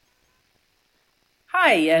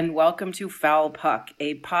Hi, and welcome to Foul Puck,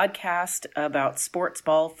 a podcast about sports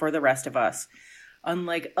ball for the rest of us.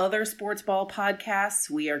 Unlike other sports ball podcasts,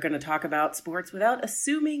 we are going to talk about sports without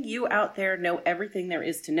assuming you out there know everything there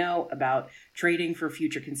is to know about trading for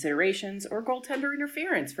future considerations or goaltender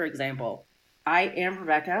interference, for example. I am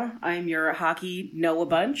Rebecca. I'm your hockey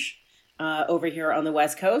know-a-bunch over here on the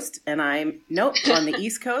West Coast, and on the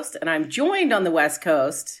East Coast, and I'm joined on the West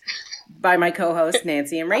Coast by my co-hosts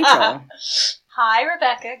Nancy and Rachel. Hi,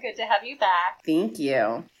 Rebecca. Good to have you back. Thank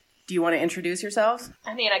you. Do you want to introduce yourselves?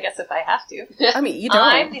 I mean, I guess if I have to. I mean, you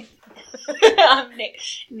don't. I'm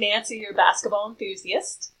Nancy, your basketball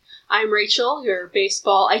enthusiast. I'm Rachel, your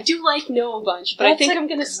baseball. I do like Know a bunch, but I think I'm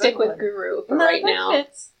going to stick with Guru for right now.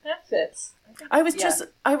 That fits. I was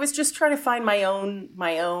just trying to find my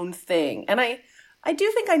own thing, and I do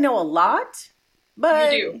think I know a lot,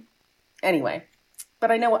 but you do. Anyway. But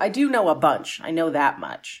I do know a bunch. I know that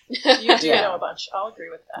much. You do know a bunch. I'll agree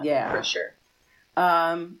with that. Yeah. For sure.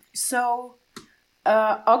 So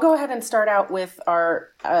I'll go ahead and start out with our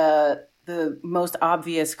the most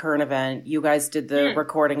obvious current event. You guys did the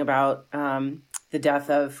recording about the death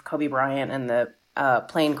of Kobe Bryant and the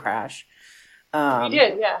plane crash. We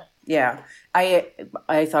did, yeah. Yeah.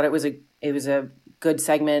 I thought it was a good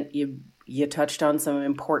segment. You touched on some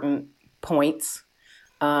important points.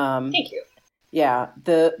 Thank you. Yeah,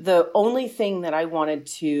 the only thing that I wanted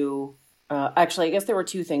to actually, I guess there were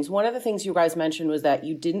two things. One of the things you guys mentioned was that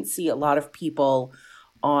you didn't see a lot of people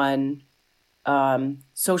on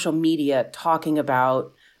social media talking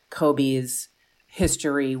about Kobe's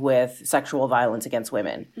history with sexual violence against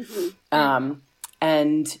women. Mm-hmm.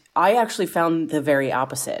 And I actually found the very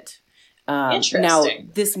opposite. Interesting. Now,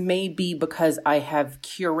 this may be because I have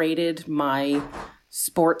curated my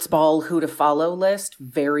sports ball who to follow list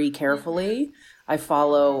very carefully. I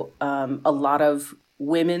follow a lot of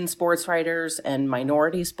women sports writers and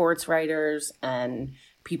minority sports writers and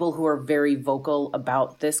people who are very vocal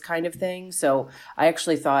about this kind of thing. So I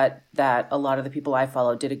actually thought that a lot of the people I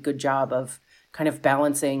follow did a good job of kind of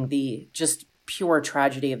balancing the just pure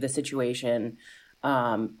tragedy of the situation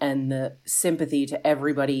and the sympathy to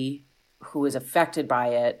everybody who is affected by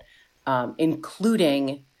it,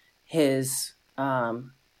 including his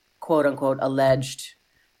quote unquote alleged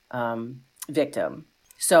victim.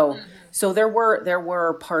 So there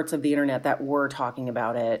were parts of the internet that were talking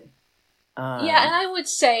about it. Yeah, and I would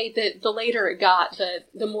say that the later it got,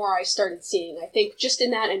 the more I started seeing. I think just in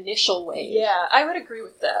that initial wave. Yeah, I would agree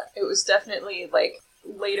with that. It was definitely like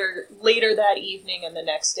later that evening and the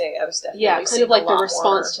next day. I was definitely kind of like the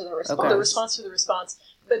response to the response. Okay. The response to the response,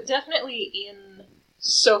 but definitely in.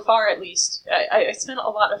 So far, at least, I spent a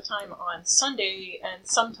lot of time on Sunday and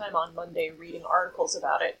sometime on Monday reading articles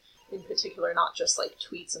about it, in particular, not just like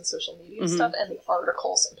tweets and social media stuff, and the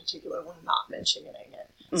articles in particular were not mentioning it.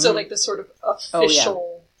 Mm-hmm. So like the sort of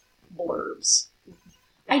official blurbs.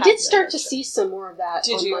 I did start to see some more of that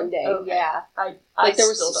on Monday. Okay. Yeah. I there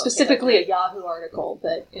was specifically a Yahoo article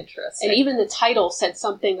that... Interesting. And even the title said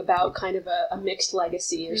something about kind of a mixed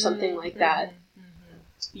legacy or something like that.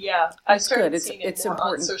 Yeah, I started good. seeing it's more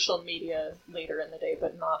important. on social media later in the day,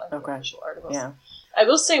 but not on the official articles. Yeah. I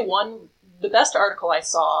will say the best article I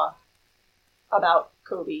saw about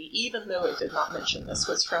Kobe, even though it did not mention this,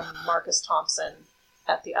 was from Marcus Thompson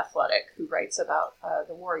at The Athletic, who writes about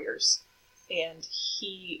the Warriors. And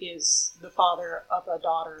he is the father of a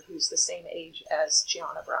daughter who's the same age as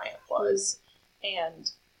Gianna Bryant was.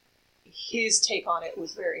 And his take on it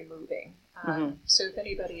was very moving. So if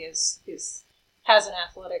anybody has an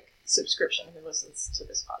Athletic subscription who listens to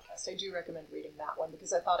this podcast, I do recommend reading that one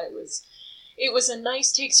because I thought it was a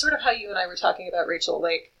nice take, sort of how you and I were talking about, Rachel,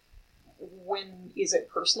 like when is it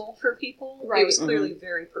personal for people? Right. It was clearly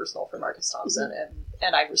very personal for Marcus Thompson,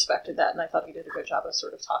 and I respected that, and I thought he did a good job of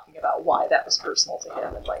sort of talking about why that was personal to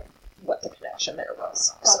him and like what the connection there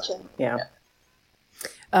was. Gotcha. So, yeah.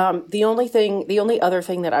 The only other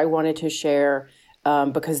thing that I wanted to share,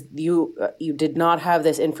 because you did not have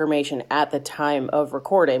this information at the time of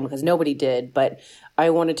recording, because nobody did, but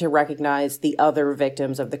I wanted to recognize the other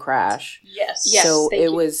victims of the crash. Yes. So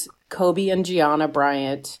it was Kobe and Gianna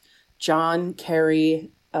Bryant, John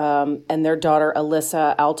Kerry, and their daughter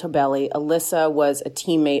Alyssa Altobelli. Alyssa was a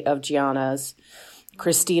teammate of Gianna's.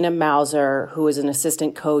 Christina Mauser, who was an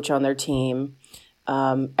assistant coach on their team.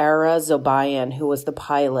 Ara Zobayan, who was the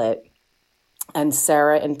pilot. And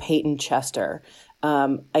Sarah and Peyton Chester.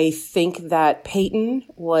 I think that Peyton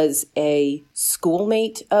was a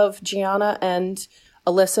schoolmate of Gianna and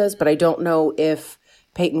Alyssa's, but I don't know if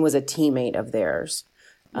Peyton was a teammate of theirs.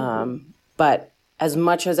 But as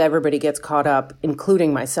much as everybody gets caught up,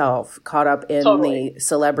 including myself, caught up in the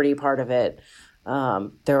celebrity part of it,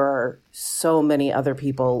 There are so many other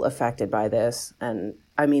people affected by this. And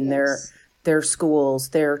I mean, their schools,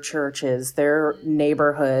 their churches, their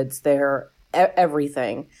neighborhoods, their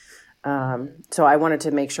everything. So I wanted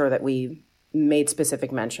to make sure that we made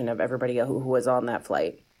specific mention of everybody who was on that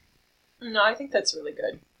flight. No, I think that's really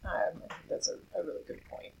good. I think that's a really good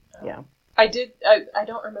point. Yeah. I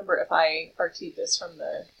don't remember if I RT'd this from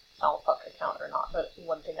the Alpuck account or not, but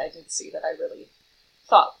one thing I did see that I really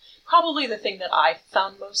thought, probably the thing that I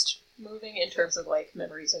found most moving in terms of like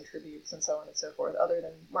memories and tributes and so on and so forth, other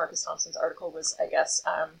than Marcus Thompson's article, was, I guess,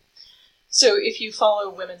 so if you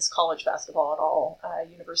follow women's college basketball at all,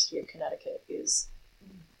 University of Connecticut is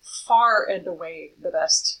far and away the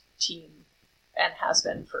best team and has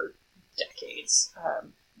been for decades.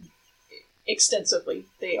 Extensively,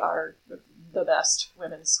 they are the best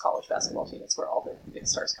women's college basketball team. It's where all the big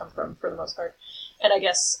stars come from, for the most part. And I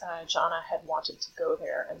guess Jana had wanted to go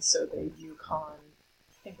there, and so the UConn,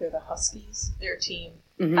 I think they're the Huskies, their team,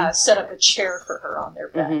 set up a chair for her on their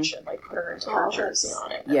bench and like put her into her jersey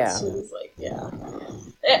on it. Yeah. So it was like, yeah.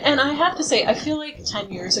 And I have to say, I feel like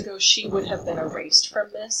 10 years ago she would have been erased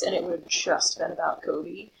from this, and it would have just been about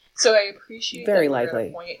Kobe. So I appreciate Very that we're likely. at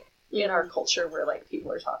a point in our culture where like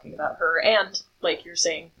people are talking about her, and like you're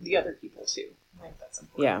saying, the other people too. I think that's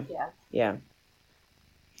important. Yeah.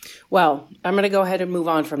 Well, I'm going to go ahead and move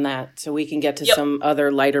on from that so we can get to some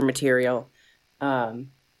other lighter material.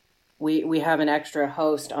 We have an extra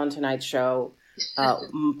host on tonight's show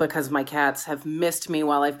because my cats have missed me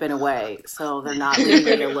while I've been away, so they're not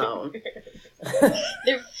leaving me alone.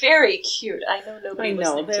 They're very cute. I know nobody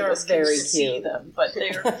listening to this can very see cute. them, but they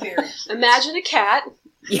are very cute. Imagine a cat.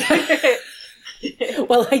 Yeah.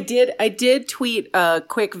 Well, I did tweet a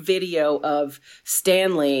quick video of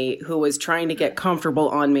Stanley, who was trying to get comfortable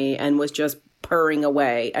on me and was just purring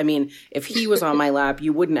away. I mean, if he was on my lap,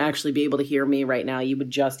 you wouldn't actually be able to hear me right now. You would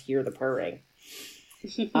just hear the purring.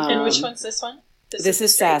 And which one's this one? This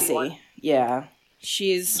is Sassy. One. Yeah.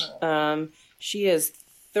 She is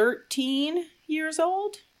 13 years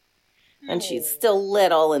old, and she's still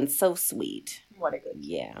little and so sweet. What a good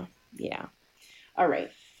Yeah. All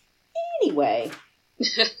right. Anyway,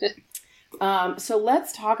 so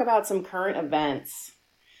let's talk about some current events.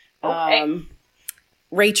 Okay.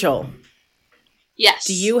 Rachel. Yes.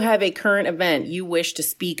 Do you have a current event you wish to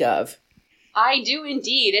speak of? I do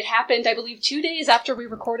indeed. It happened, I believe, 2 days after we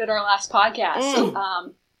recorded our last podcast.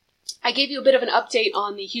 I gave you a bit of an update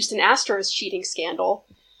on the Houston Astros cheating scandal.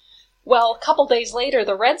 Well, a couple days later,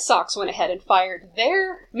 the Red Sox went ahead and fired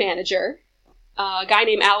their manager, a guy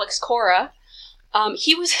named Alex Cora.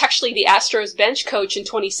 He was actually the Astros bench coach in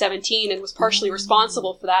 2017 and was partially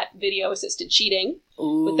responsible for that video-assisted cheating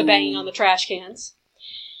with the banging on the trash cans.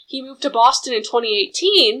 He moved to Boston in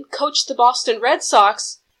 2018, coached the Boston Red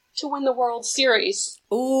Sox to win the World Series.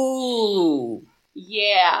 Ooh.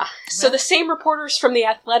 Yeah. So the same reporters from The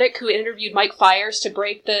Athletic who interviewed Mike Fiers to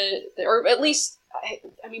break or at least,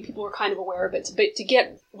 I mean, people were kind of aware of it, but to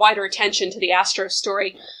get wider attention to the Astros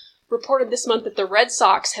story, reported this month that the Red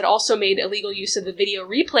Sox had also made illegal use of the video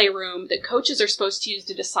replay room that coaches are supposed to use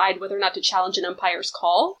to decide whether or not to challenge an umpire's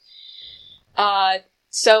call.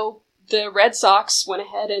 So the Red Sox went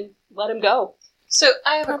ahead and let him go. So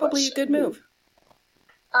I have Probably a good move.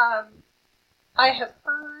 I have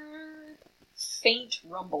heard faint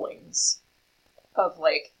rumblings of,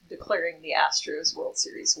 like, declaring the Astros World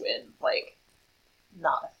Series win, like,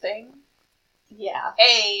 not a thing. Yeah.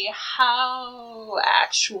 A, how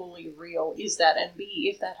actually real is that? And B,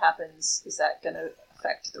 if that happens, is that going to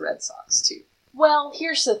affect the Red Sox, too? Well,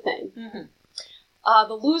 here's the thing.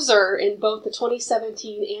 The loser in both the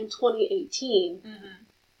 2017 and 2018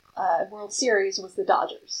 World Series was the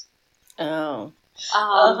Dodgers. Oh.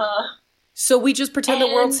 So we just pretend the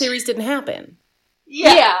World Series didn't happen.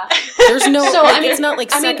 Yeah. There's no, it's not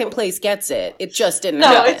like second place gets it. It just didn't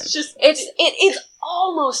happen. No, it's just... It's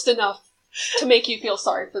almost enough to make you feel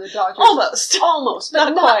sorry for the Dodgers. Almost,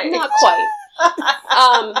 but not quite.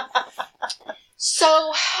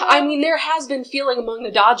 So, I mean, there has been feeling among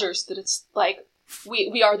the Dodgers that it's like,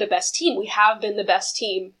 we are the best team. We have been the best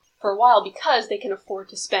team for a while because they can afford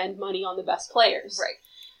to spend money on the best players. Right.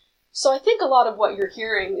 So I think a lot of what you're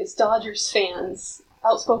hearing is Dodgers fans,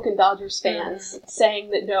 outspoken Dodgers fans,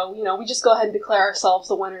 saying that no, we just go ahead and declare ourselves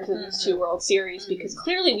the winners of these two World Series because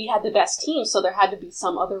clearly we had the best team, so there had to be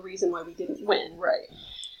some other reason why we didn't win. Right.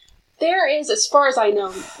 There is, as far as I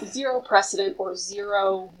know, zero precedent or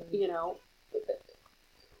zero,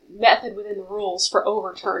 method within the rules for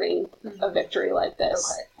overturning a victory like this.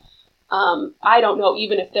 Okay. I don't know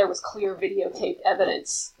even if there was clear videotaped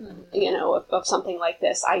evidence, of something like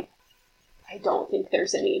this. I don't think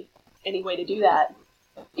there's any any way to do that.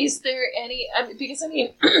 Is there any, because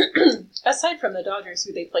aside from the Dodgers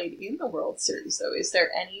who they played in the World Series, though, is there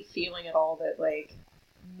any feeling at all that, like,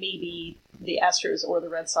 maybe the Astros or the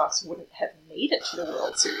Red Sox wouldn't have made it to the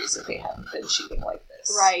World Series if they hadn't been cheating like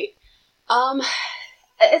this? Right.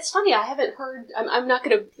 It's funny, I haven't heard, I'm not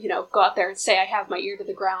going to, go out there and say I have my ear to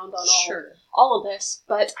the ground on all of this,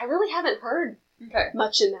 but I really haven't heard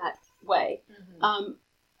much in that way. Mm-hmm.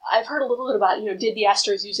 I've heard a little bit about, did the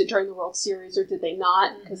Astros use it during the World Series or did they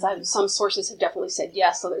not? Because some sources have definitely said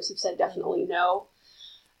yes, others have said definitely no.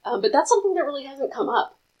 But that's something that really hasn't come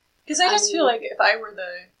up. Because I just feel like if I were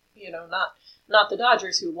the, not the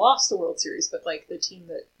Dodgers who lost the World Series, but like the team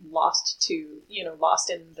that lost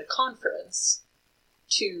in the conference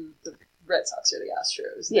to the Red Sox or the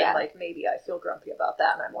Astros, then like maybe I feel grumpy about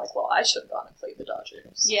that and I'm like, well, I should have gone and played the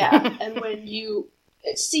Dodgers. Yeah, and when you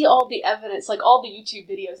see all the evidence, like all the YouTube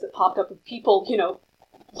videos that popped up of people,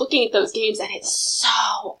 looking at those games, and it's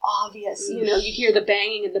so obvious. You hear the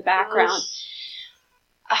banging in the background.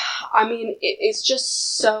 I mean, it's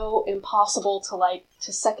just so impossible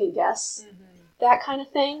to second guess that kind of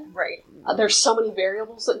thing. Right. There's so many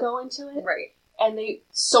variables that go into it. Right. And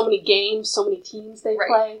so many games, so many teams they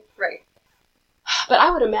play. Right. But I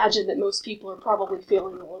would imagine that most people are probably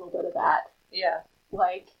feeling a little bit of that. Yeah.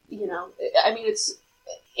 Like, I mean, it's,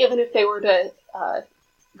 even if they were to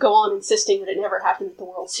go on insisting that it never happened at the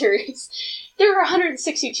World Series, there were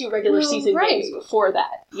 162 regular season games before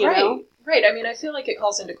that, you know? Right. I mean, I feel like it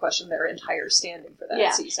calls into question their entire standing for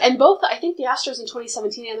that season. And both, I think the Astros in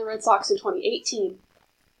 2017 and the Red Sox in 2018,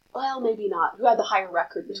 well, maybe not, who had the higher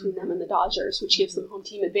record between them and the Dodgers, which gives them home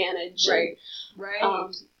team advantage. Right.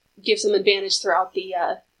 Gives them advantage throughout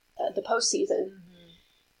the postseason. Mm-hmm.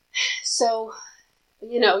 So,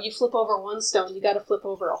 you flip over one stone, you got to flip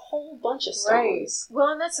over a whole bunch of stones. Right. Well,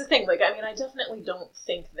 and that's the thing. Like, I mean, I definitely don't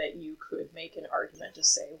think that you could make an argument to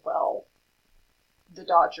say, well, the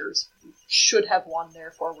Dodgers should have won,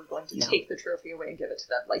 therefore we're going to take the trophy away and give it to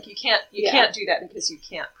them. Like, you can't do that because you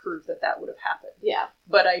can't prove that would have happened. Yeah.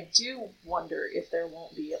 But I do wonder if there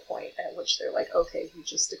won't be a point at which they're like, okay, we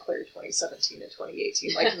just declared 2017 and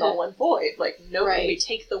 2018 like null and void. Like, no, we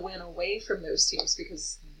take the win away from those teams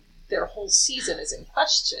because their whole season is in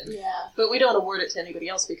question. Yeah. But we don't award it to anybody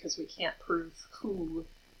else because we can't prove who,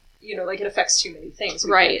 it affects too many things.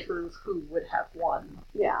 We can't prove who would have won.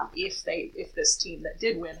 Yeah. If this team that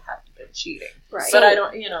did win hadn't been cheating. Right. But I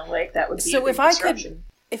don't, that would be so if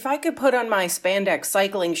I could put on my spandex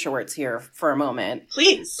cycling shorts here for a moment.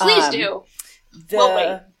 Please do.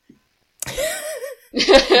 Well, wait.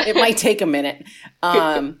 It might take a minute.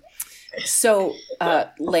 So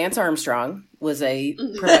Lance Armstrong was a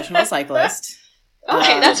professional cyclist.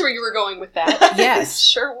 Okay, that's where you were going with that. Yes.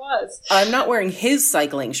 Sure was. I'm not wearing his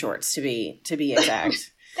cycling shorts to be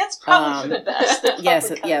exact. That's probably for the best.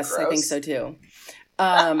 Yes, I think so too.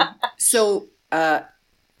 So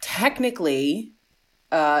technically,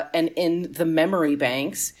 and in the memory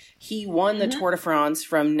banks, he won the Tour de France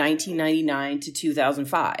from 1999 to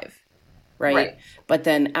 2005, right? But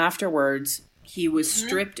then afterwards, he was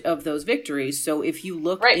stripped of those victories. So if you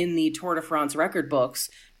look in the Tour de France record books,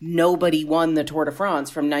 nobody won the Tour de France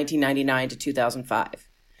from 1999 to 2005.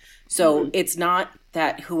 So it's not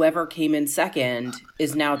that whoever came in second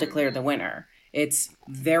is now declared the winner. It's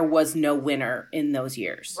there was no winner in those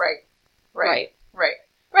years. Right,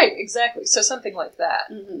 exactly. So something like that.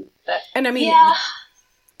 Mm-hmm. And I mean,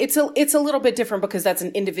 it's a little bit different because that's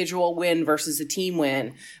an individual win versus a team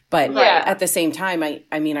win. But at the same time,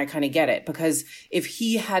 I mean, I kind of get it. Because if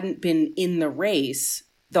he hadn't been in the race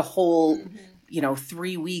the whole,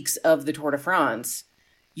 3 weeks of the Tour de France,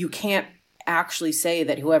 you can't actually say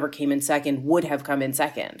that whoever came in second would have come in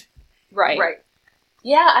second. Right.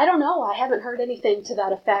 Yeah, I don't know. I haven't heard anything to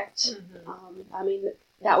that effect. Mm-hmm. I mean,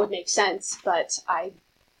 that would make sense, but I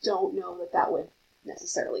don't know that would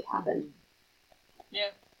necessarily happen. Yeah.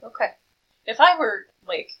 Okay. If I were,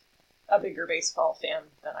 like, a bigger baseball fan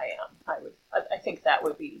than I am, I think that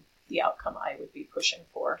would be the outcome I would be pushing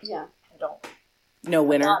for. Yeah. No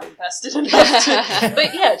winner. I'm not invested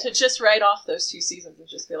enough to just write off those 2 seasons and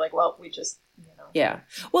just be like, well, we just, Yeah.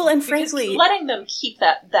 Well, and frankly, letting them keep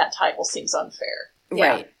that title seems unfair.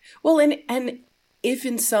 Right. Yeah. Well, and if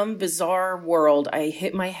in some bizarre world I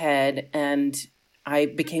hit my head and I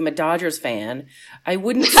became a Dodgers fan, I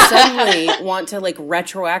wouldn't suddenly want to like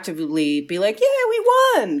retroactively be like, yeah, we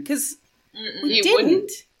won, because we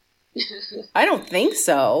didn't. I don't think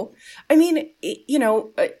so. I mean,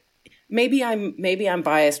 maybe I'm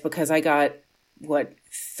biased because I got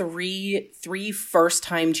three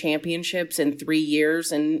first-time championships in 3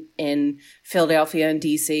 years in Philadelphia and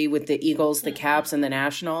DC with the Eagles, the Caps, and the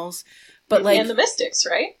Nationals. But like, and the Mystics,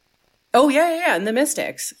 right? Oh yeah, and the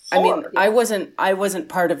Mystics. Four, I mean, yeah. I wasn't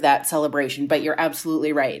part of that celebration, but you're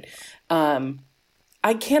absolutely right.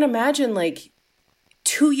 I can't imagine like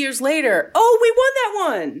 2 years later. Oh, we won that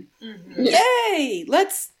one! Mm-hmm. Yay!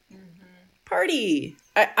 Let's party.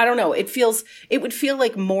 I don't know. It would feel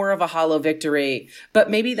like more of a hollow victory, but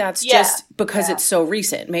maybe that's just because it's so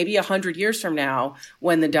recent. Maybe 100 years from now,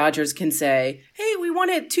 when the Dodgers can say, "Hey, we won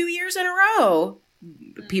it 2 years in a row,"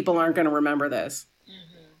 people aren't going to remember this.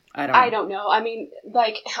 I don't know. I mean,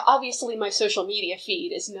 like, obviously my social media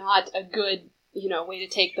feed is not a good, way to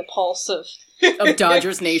take the pulse of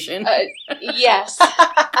Dodgers Nation. Yes.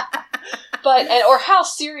 But, or how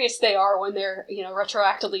serious they are when they're,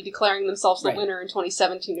 retroactively declaring themselves the winner in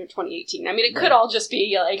 2017 or 2018. I mean, it could all just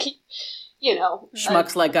be, like,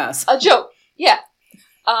 schmucks like us. A joke. Yeah.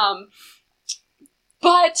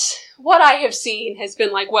 But what I have seen has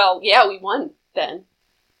been like, well, yeah, we won then.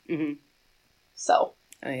 Mm-hmm. So.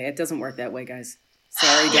 It doesn't work that way, guys.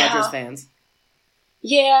 Sorry, Dodgers fans.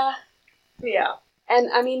 Yeah. Yeah.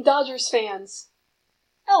 And, I mean, Dodgers fans.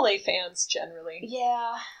 LA fans, generally.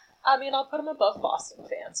 Yeah. I mean, I'll put them above Boston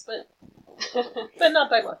fans, but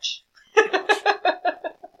not by much.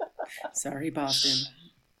 Sorry, Boston.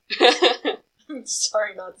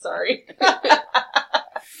 Sorry, not sorry.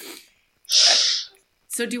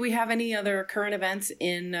 So do we have any other current events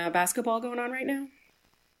in basketball going on right now?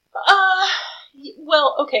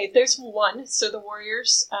 Well, okay, there's one. So the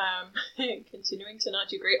Warriors, continuing to not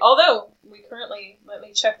do great. Although, let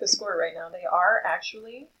me check the score right now. They are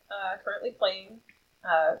actually currently playing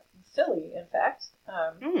Philly, in fact.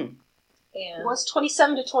 And it was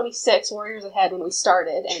 27-26, Warriors ahead when we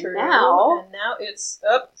started, and true. now... And now it's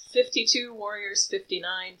up 52 Warriors,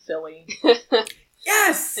 59 Philly.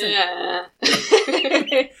 Yes! Yeah.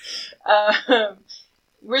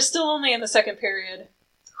 We're still only in the second period.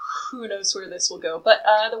 Who knows where this will go? But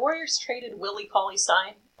the Warriors traded Willie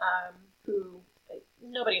Cauley-Stein, who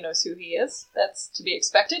nobody knows who he is. That's to be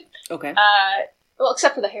expected. Okay. Well,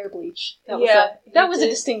 except for the hair bleach. That was a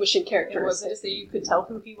distinguishing character. It was that you could tell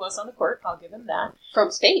who he was on the court. I'll give him that.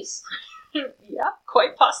 From space. Yeah,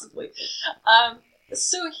 quite possibly.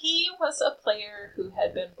 So he was a player who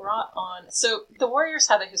had been brought on. So the Warriors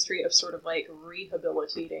have a history of sort of like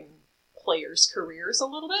rehabilitating players' careers a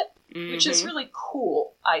little bit, which is really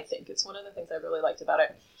cool, I think. It's one of the things I really liked about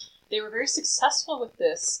it. They were very successful with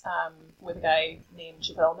this, with a guy named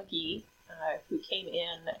JaVale McGee, who came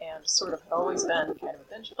in and sort of had always been kind of a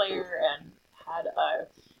bench player and had a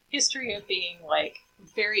history of being, like,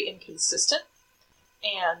 very inconsistent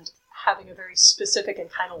and having a very specific and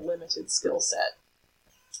kind of limited skill set.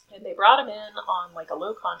 And they brought him in on like a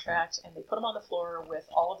low contract, and they put him on the floor with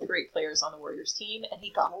all of the great players on the Warriors team, and he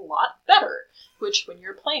got a lot better, which when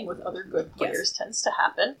you're playing with other good players tends to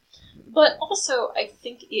happen. But also, I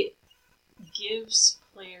think it gives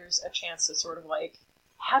players a chance to sort of like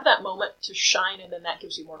have that moment to shine, and then that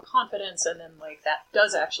gives you more confidence, and then like that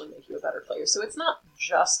does actually make you a better player. So it's not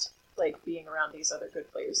just like being around these other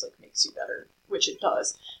good players like makes you better, which it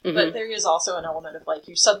does. But there is also an element of like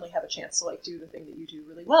you suddenly have a chance to like do the thing that you do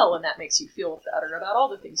really well, and that makes you feel better about all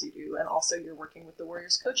the things you do. And also you're working with the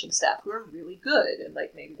Warriors coaching staff who are really good, and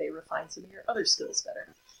like maybe they refine some of your other skills better.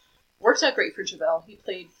 Worked out great for JaVale. He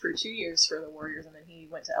played for 2 years for the Warriors, and then he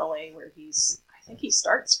went to LA where I think he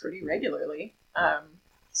starts pretty regularly.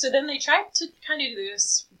 So then they tried to kind of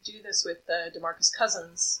do this with DeMarcus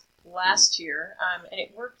Cousins last year, and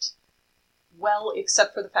it worked well,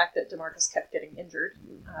 except for the fact that DeMarcus kept getting injured,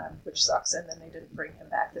 which sucks, and then they didn't bring him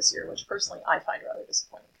back this year, which personally I find rather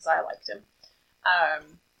disappointing because I liked him.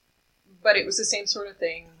 But it was the same sort of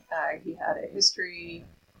thing. He had a history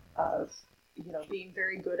of, being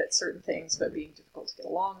very good at certain things, but being difficult to get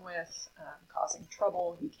along with, causing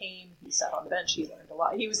trouble. He sat on the bench, he learned a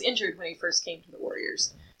lot. He was injured when he first came to the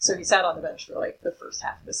Warriors, so he sat on the bench for like the first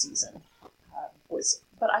half of the season.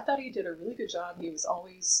 But I thought he did a really good job. He was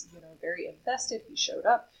always, very invested. He showed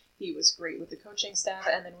up. He was great with the coaching staff.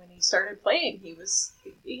 And then when he started playing, he was,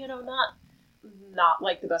 not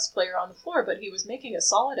like the best player on the floor, but he was making a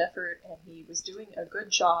solid effort and he was doing a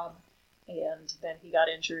good job. And then he got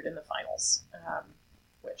injured in the finals,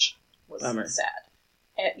 which was sad.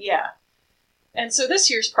 And so this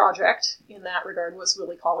year's project, in that regard, was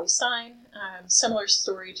Willie Cauley-Stein. Similar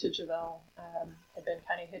story to JaVale. Had been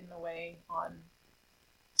kind of hidden away on,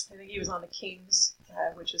 I think he was on the Kings,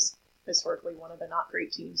 which is historically one of the not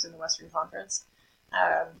great teams in the Western Conference,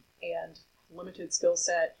 and limited skill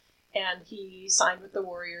set. And he signed with the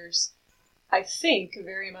Warriors. I think,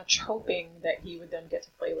 very much hoping that he would then get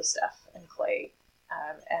to play with Steph and Clay.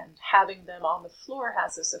 And having them on the floor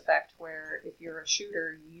has this effect where if you're a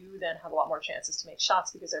shooter, you then have a lot more chances to make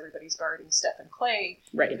shots because everybody's guarding Steph and Clay,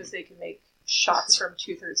 right? Because they can make shots from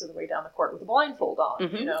 2/3 of the way down the court with a blindfold on,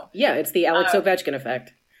 you know? Yeah, it's the Alex Ovechkin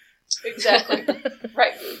effect. Exactly.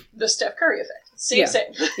 Right. The Steph Curry effect. Same.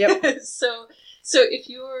 Yep. So if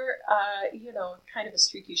you're, kind of a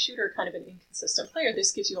streaky shooter, kind of an inconsistent player,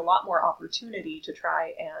 this gives you a lot more opportunity to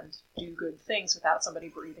try and do good things without somebody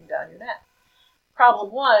breathing down your neck.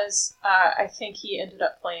 Problem was, I think he ended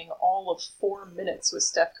up playing all of 4 minutes with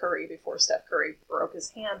Steph Curry before Steph Curry broke his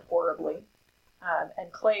hand horribly.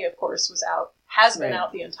 And Clay, of course, has been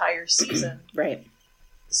out the entire season. Right.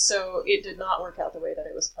 So it did not work out the way that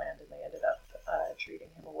it was planned, and they ended up treating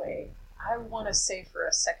him away. I want to say for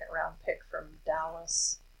a second-round pick from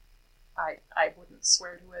Dallas. I wouldn't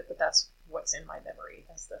swear to it, but that's what's in my memory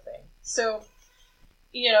as the thing. So,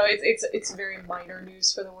 it's very minor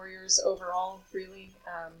news for the Warriors overall, really.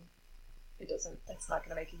 It's not going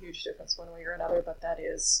to make a huge difference one way or another, but that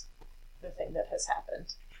is the thing that has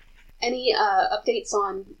happened. Any updates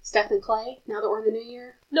on Steph and Clay now that we're in the new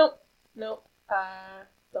year? Nope.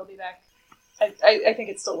 They'll be back. I think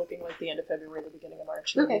it's still looking like the end of February, the beginning of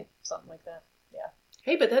March. Maybe. Okay. Something like that. Yeah.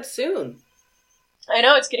 Hey, but that's soon. I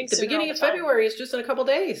know, it's getting the beginning of February is just in a couple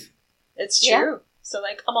days. It's true. Yeah. So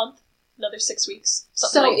like a month, another 6 weeks,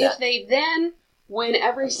 something like that. So if they then win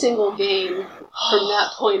every single game from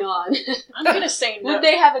that point on, I'm going to say no. Would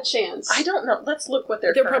they have a chance? I don't know. Let's look what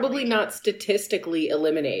they're probably not statistically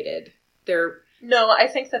eliminated. No, I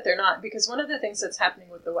think that they're not, because one of the things that's happening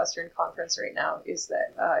with the Western Conference right now is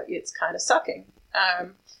that it's kind of sucking.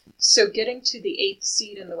 So getting to the 8th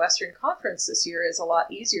seed in the Western Conference this year is a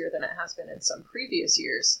lot easier than it has been in some previous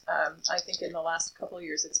years. I think in the last couple of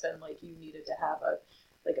years it's been like you needed to have a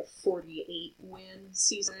 48 win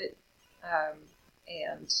season,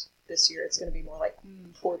 and this year it's going to be more like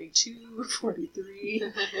 42,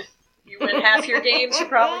 43. You win half your games, you're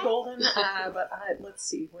probably golden. But let's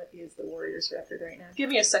see, what is the Warriors' record right now? Give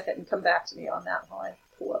me a second and come back to me on that while I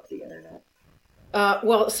pull up the internet.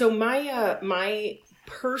 So my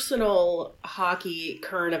personal hockey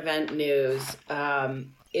current event news,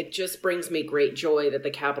 it just brings me great joy that the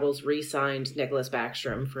Capitals re-signed Nicklas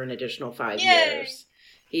Backstrom for an additional 5 years.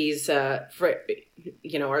 He's, our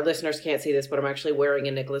listeners can't see this, but I'm actually wearing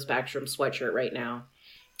a Nicklas Backstrom sweatshirt right now.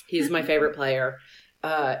 He's my favorite player.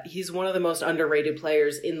 He's one of the most underrated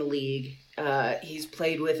players in the league. He's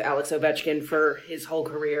played with Alex Ovechkin for his whole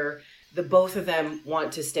career. The both of them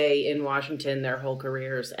want to stay in Washington their whole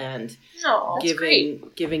careers, and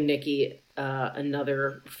giving Nicky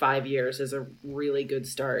another 5 years is a really good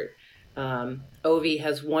start. Ovi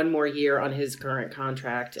has 1 more year on his current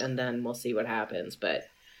contract, and then we'll see what happens. But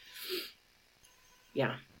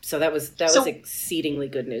yeah, so that was exceedingly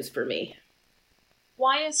good news for me.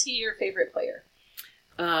 Why is he your favorite player?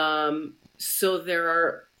 So there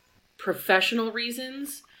are professional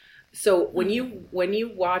reasons. So when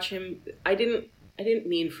you watch him, I didn't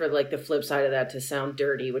mean for like the flip side of that to sound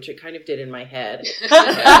dirty, which it kind of did in my head.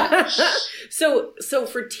 So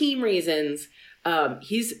for team reasons,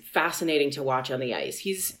 he's fascinating to watch on the ice.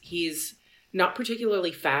 He's not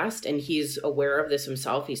particularly fast, and he's aware of this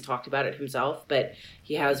himself. He's talked about it himself, but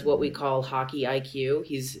he has what we call hockey IQ.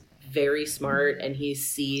 He's very smart, and he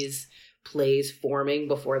sees plays forming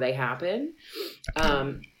before they happen.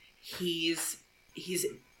 He's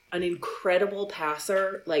an incredible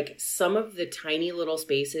passer. Like, some of the tiny little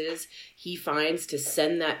spaces he finds to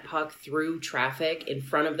send that puck through traffic in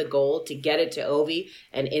front of the goal to get it to Ovi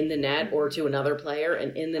and in the net, or to another player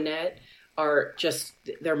and in the net, are just,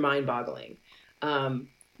 they're mind-boggling.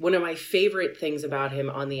 One of my favorite things about him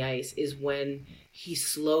on the ice is when he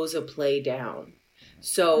slows a play down.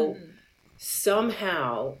 So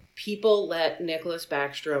somehow people let Nicklas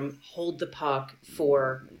Backstrom hold the puck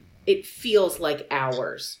for, it feels like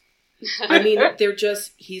hours. I mean,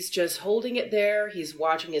 he's just holding it there. He's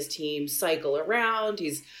watching his team cycle around.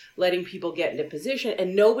 He's letting people get into position,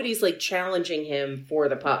 and nobody's like challenging him for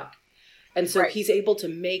the puck. And so he's able to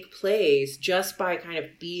make plays just by kind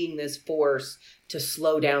of being this force to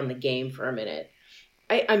slow down the game for a minute.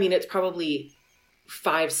 I mean, it's probably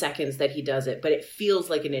 5 seconds that he does it, but it feels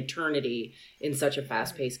like an eternity in such a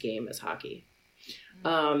fast-paced game as hockey.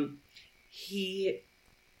 He,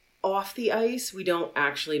 off the ice, we don't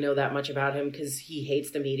actually know that much about him because he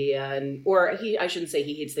hates the media, I shouldn't say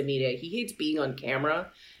he hates the media. He hates being on camera,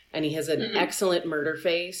 and he has an excellent murder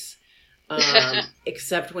face,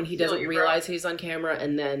 except when he doesn't realize he's on camera,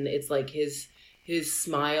 and then it's like his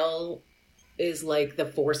smile is like the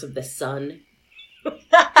force of the sun.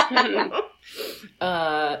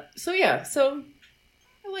 So yeah, so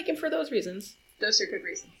I like him for those reasons. Those are good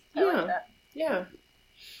reasons. I like that. Yeah.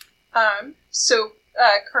 So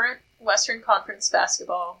current Western Conference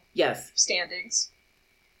basketball Yes. standings.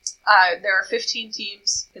 There are 15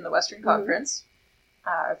 teams in the Western Conference.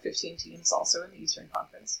 15 teams also in the Eastern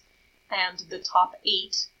Conference. And the top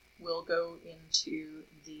 8 will go into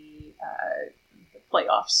the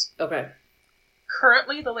playoffs. Okay.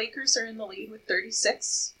 Currently, the Lakers are in the lead with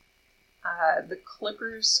 36. The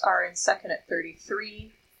Clippers are in second at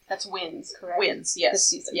 33. That's wins, correct? Wins, yes. This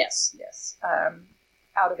season. Yes.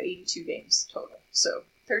 Out of 82 games total. So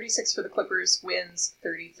 36 for the Clippers, wins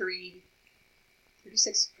 33.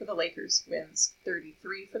 36 for the Lakers, wins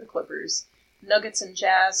 33 for the Clippers. Nuggets and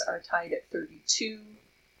Jazz are tied at 32.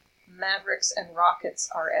 Mavericks and Rockets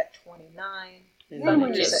are at 29. And Thunder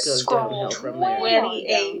then it just just goes scroll downhill from there.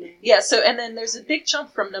 28. Yeah, so, and then there's a big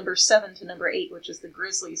jump from number 7 to number 8, which is the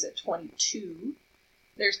Grizzlies at 22.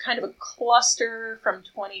 There's kind of a cluster from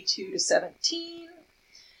 22 to 17.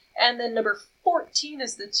 And then number 14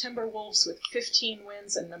 is the Timberwolves with 15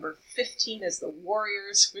 wins, and number 15 is the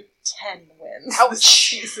Warriors with 10 wins. This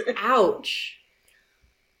season. Ouch.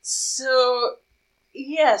 So,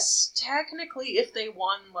 yes, technically if they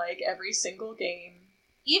won, like, every single game,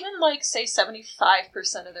 even, like, say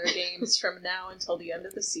 75% of their games from now until the end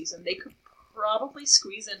of the season, they could probably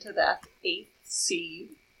squeeze into that 8th seed.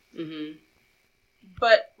 Mm-hmm.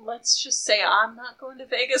 But let's just say I'm not going to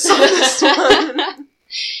Vegas on this one.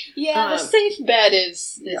 Yeah, the safe bet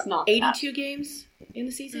is not 82 games in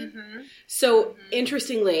the season? Mm-hmm. So,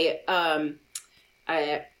 interestingly,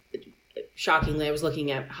 shockingly, I was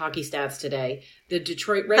looking at hockey stats today. The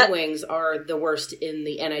Detroit Red Wings are the worst in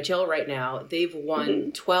the NHL right now. They've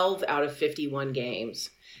won 12 out of 51 games.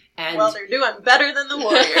 And well, they're doing better than the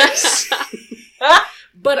Warriors.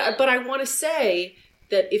 But I want to say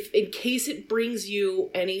that if, in case it brings you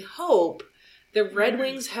any hope, the Red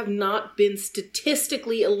Wings have not been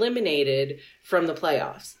statistically eliminated from the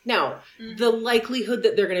playoffs. Now, the likelihood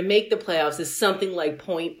that they're going to make the playoffs is something like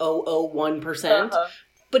 0.001%,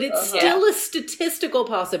 but it's still a statistical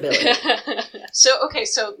possibility.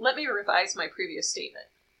 So let me revise my previous statement.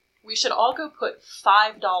 We should all go put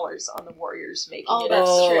 $5 on the Warriors making it into the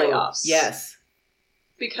playoffs. Yes.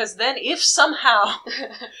 Because then if somehow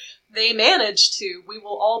they manage to, we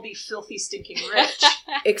will all be filthy, stinking rich.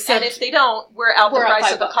 Except, and if they don't, we're out the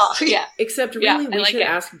price of a coffee. Yeah. Except really, we should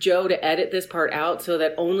ask Joe to edit this part out so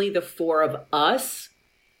that only the 4 of us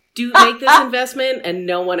do make this investment and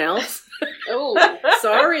no one else. Oh,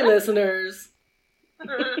 sorry, listeners.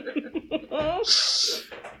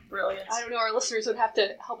 Brilliant. I don't know. Our listeners would have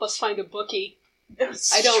to help us find a bookie.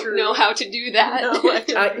 It's I don't know how to do that. No,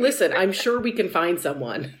 listen, I'm sure we can find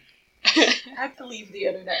someone. I believe the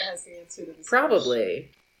internet has the answer to this. Probably.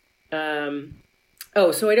 So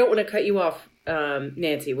I don't want to cut you off,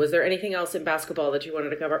 Nancy. Was there anything else in basketball that you wanted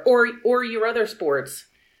to cover, or your other sports?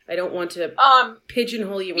 I don't want to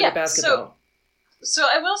pigeonhole you into basketball. So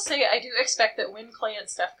I will say I do expect that when Clay and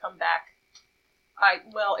Steph come back,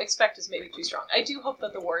 expect is maybe too strong. I do hope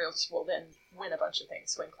that the Warriors will then win a bunch of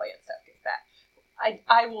things when Clay and Steph get back.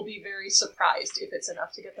 I will be very surprised if it's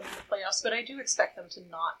enough to get them in the playoffs, but I do expect them to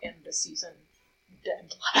not end the season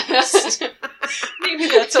dead last. Maybe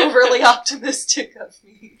that's overly optimistic of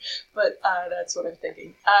me, but that's what I'm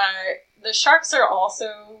thinking. The Sharks are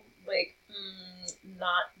also,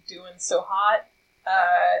 not doing so hot.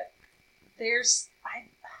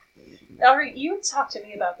 Alright, you talked to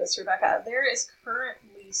me about this, Rebecca. There is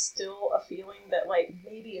currently still a feeling that,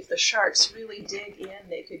 maybe if the Sharks really dig in,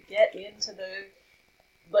 they could get into the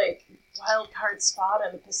wild card spot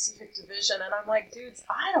in the Pacific Division, and I'm like, dudes,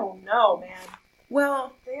 I don't know, man.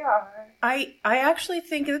 Well, they are. I actually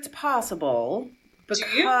think it's possible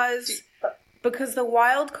because the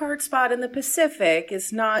wild card spot in the Pacific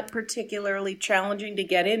is not particularly challenging to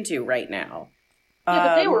get into right now. Yeah,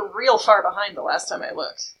 but they were real far behind the last time I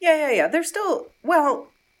looked. Yeah. They're still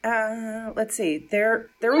let's see. They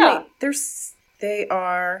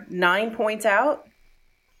are 9 points out.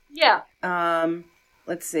 Yeah.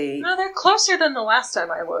 Let's see. No, they're closer than the last time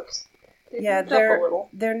I looked.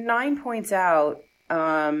 They're 9 points out.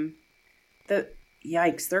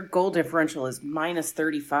 Their goal differential is minus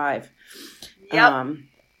 35. Yep.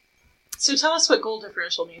 So tell us what goal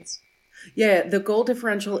differential means. Yeah, the goal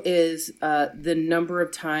differential is the number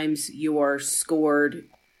of times you are scored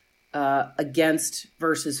against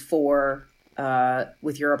versus for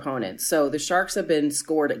with your opponent. So the Sharks have been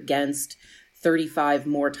scored against 35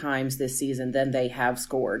 more times this season than they have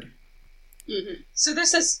scored. Mm-hmm. So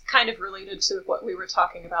this is kind of related to what we were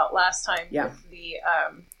talking about last time with the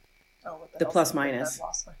the plus minus.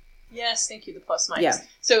 Yes, thank you, the plus minus. Yeah.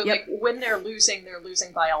 So, Yep. like, when they're losing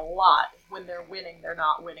by a lot. When they're winning, they're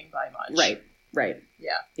not winning by much. Right.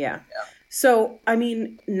 Yeah. Yeah. So, I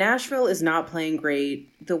mean, Nashville is not playing great.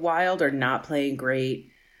 The Wild are not playing great.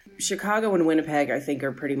 Chicago and Winnipeg, I think,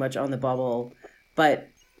 are pretty much on the bubble. But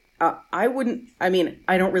I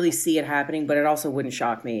don't really see it happening, but it also wouldn't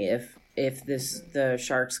shock me if the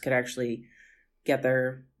Sharks could actually get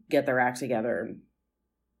their act together.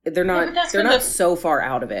 They're not so far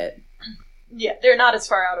out of it. Yeah, they're not as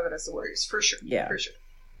far out of it as the Warriors, for sure. Yeah. For sure.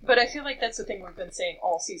 But I feel like that's the thing we've been saying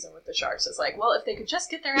all season with the Sharks. Is like, well, if they could just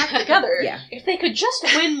get their act together. Yeah. If they could just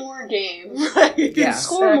win more games, Right. Yeah.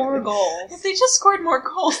 score more goals. If they just scored more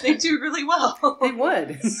goals, they'd do really well. They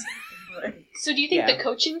would. Right. So do you think Yeah. the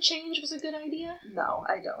coaching change was a good idea? No,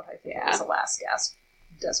 I don't. I think it was a last gasp,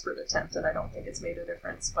 desperate attempt, and I don't think it's made a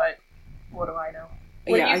difference. But what do I know?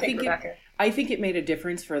 What do you think, Rebecca? I think it made a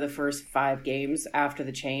difference for the first 5 games after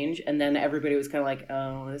the change, and then everybody was kind of like,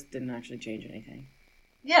 "Oh, this didn't actually change anything."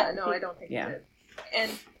 Yeah, no, I don't think Yeah. it did.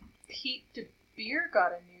 And Pete DeBeer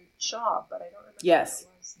got a new job, but I don't remember Yes.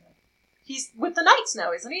 what it was now. He's with the Knights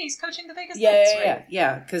now, isn't he? He's coaching the Vegas Knights, right?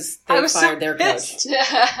 Yeah, because I they was so fired their coach. pissed. And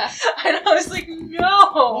I was like,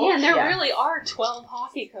 no! Man, there Yeah. really are 12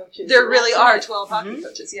 hockey coaches. There really are That's 12 hockey Mhm.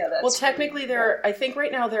 coaches. Yeah, that's Well, technically, I think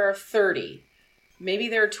right now there are 30. Maybe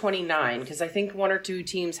there are 29, because I think 1 or 2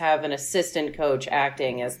 teams have an assistant coach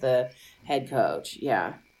acting as the head coach.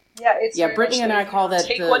 Yeah. Yeah, it's Yeah, very Brittany much and I the, call that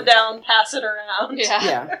take the- one down, pass it around. Yeah.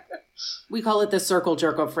 Yeah. We call it the circle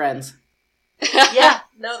jerk of friends. Yeah,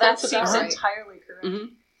 no, that Sounds about seems right. entirely correct.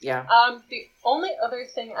 Mm-hmm. Yeah. The only other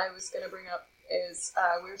thing I was going to bring up is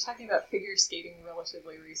we were talking about figure skating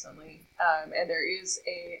relatively recently, and there is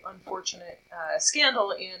a unfortunate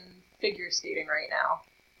scandal in figure skating right now,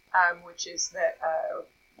 which is that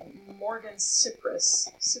Morgan Cyprus,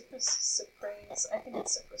 I think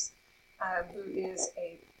it's Cyprus, who is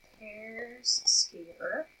a pairs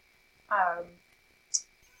skater,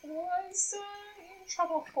 was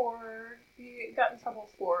got in trouble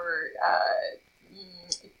for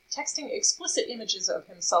texting explicit images of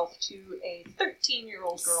himself to a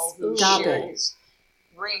 13-year-old girl who Stop shared it. his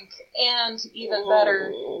rink, and even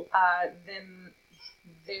better, than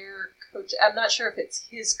their coach. I'm not sure if it's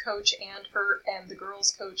his coach and her and the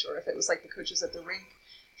girl's coach, or if it was like the coaches at the rink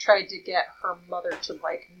tried to get her mother to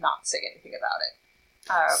like not say anything about it.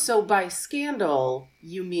 So by scandal,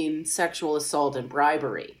 you mean sexual assault and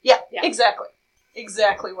bribery. Yeah, Yeah.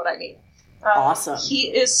 exactly what I mean. Awesome. He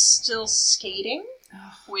is still skating,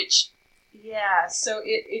 which, yeah. So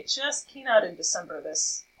it just came out in December.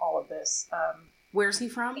 All of this. Where's he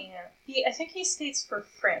from? And I think he skates for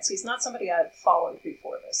France. He's not somebody I've followed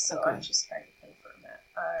before this, so Okay. I'm just trying to confirm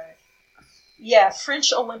that. Yeah,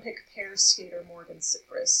 French Olympic pairs skater Morgan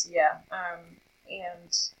Cyprus. Yeah,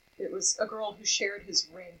 and it was a girl who shared his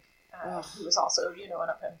rink, who was also, an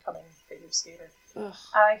up-and-coming figure skater. Ugh.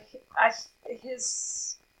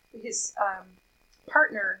 His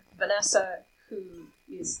partner, Vanessa, who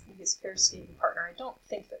is his pair skating partner, I don't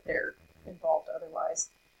think that they're involved otherwise.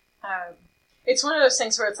 It's one of those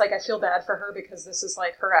things where it's like, I feel bad for her because this is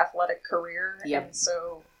like her athletic career. Yep. And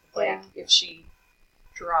so, if she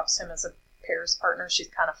drops him as a pairs partner, she's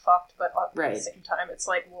kind of fucked. But at Right. the same time, it's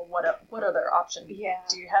like, well, what other option do you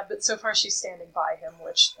have? But so far, she's standing by him,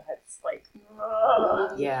 which it's like,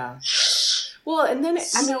 ugh. Yeah. Well, and then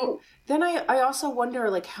I also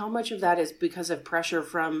wonder, like, how much of that is because of pressure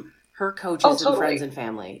from her coaches and totally. friends and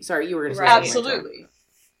family. Sorry, you were going to say Right. something, Rachel. Absolutely.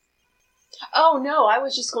 Oh, no, I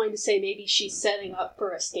was just going to say maybe she's setting up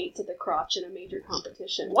for a skate to the crotch in a major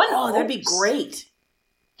competition. One Oh, that'd be hopes. great.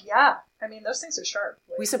 Yeah, I mean, those things are sharp.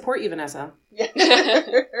 Like, We support you, Vanessa. yeah.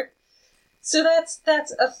 So that's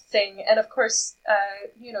a thing, and of course,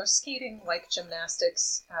 skating, like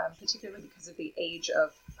gymnastics, particularly because of the age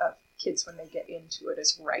of kids when they get into it,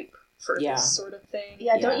 is ripe for this sort of thing.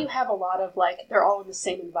 Yeah, don't you have a lot of, like, they're all in the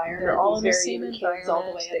same environment? They're all in the very same young environment. kids all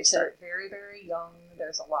the way up They to... start very, very young.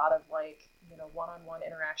 There's a lot of, like, one-on-one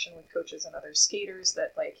interaction with coaches and other skaters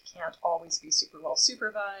that, like, can't always be super well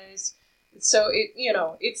supervised. So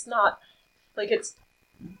it's not, like, it's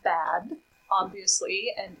bad,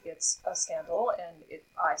 obviously, and it's a scandal, and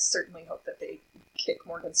I certainly hope that they kick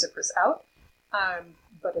Morgan Cyprus out,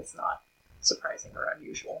 but it's not surprising or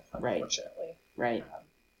unusual, unfortunately. Right.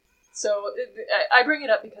 So I bring it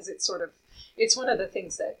up because it's one of the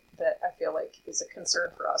things that I feel like is a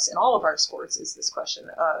concern for us in all of our sports, is this question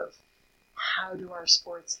of how do our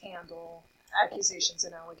sports handle accusations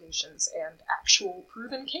and allegations and actual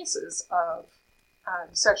proven cases of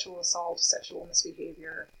sexual assault, sexual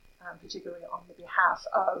misbehavior, particularly on the behalf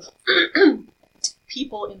of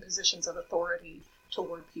people in positions of authority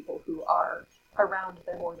toward people who are around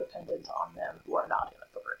them or dependent on them who are not in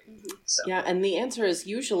authority. So. Yeah, and the answer is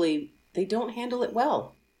usually they don't handle it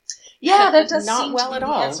well. Yeah, that does not seem well to be at the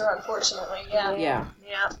all. answer, unfortunately. Yeah.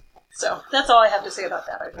 Yeah. So that's all I have to say about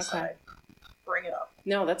that. I just Okay. thought I'd bring it up.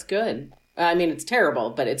 No, that's good. I mean, it's terrible,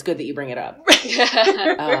 but it's good that you bring it up.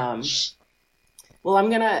 Well, I'm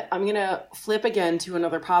gonna flip again to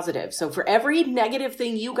another positive. So for every negative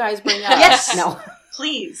thing you guys bring up, Yes! no,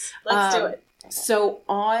 Please, let's do it. So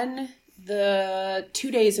on the 2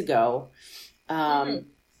 days ago,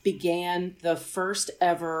 began the first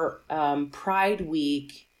ever Pride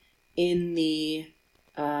Week in the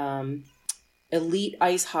Elite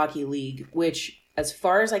Ice Hockey League, which, as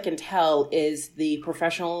far as I can tell, is the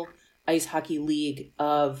professional ice hockey league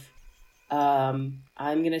of I'm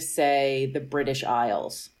going to say the British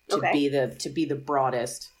Isles to be the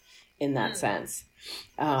broadest in that sense.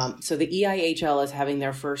 So the EIHL is having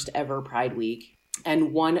their first ever Pride Week,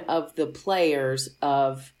 and one of the players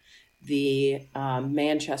of the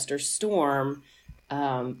Manchester Storm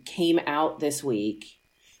came out this week.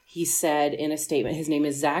 He said in a statement, his name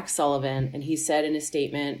is Zach Sullivan, and he said in a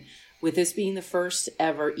statement, "With this being the first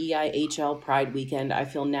ever EIHL Pride Weekend, I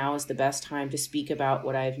feel now is the best time to speak about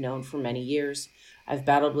what I have known for many years. I've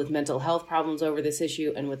battled with mental health problems over this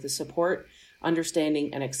issue, and with the support,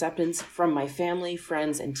 understanding, and acceptance from my family,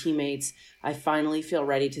 friends, and teammates, I finally feel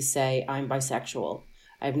ready to say I'm bisexual.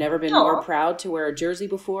 I've never been more proud to wear a jersey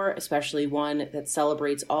before, especially one that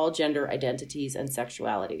celebrates all gender identities and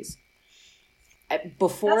sexualities."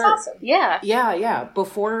 Before, That's awesome. Yeah.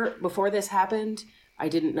 Before this happened, I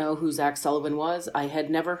didn't know who Zach Sullivan was. I had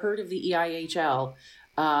never heard of the EIHL.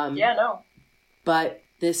 But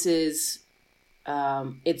this is,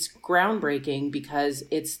 it's groundbreaking because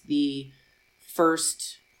it's the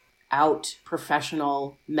first out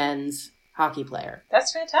professional men's hockey player.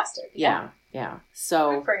 That's fantastic. Yeah.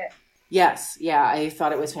 So, good for him. yes, I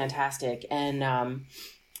thought it was fantastic. And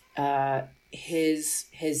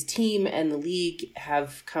his team and the league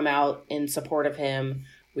have come out in support of him,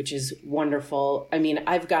 which is wonderful. I mean,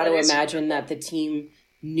 I've got to imagine that the team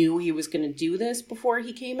knew he was going to do this before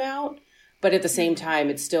he came out, but at the same time,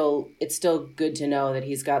 it's still good to know that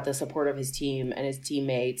he's got the support of his team and his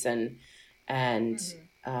teammates, and I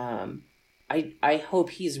hope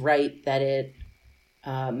he's right that it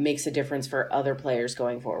makes a difference for other players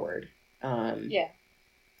going forward.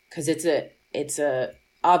 Because it's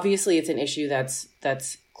obviously it's an issue that's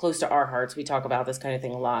close to our hearts. We talk about this kind of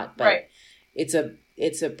thing a lot, but it's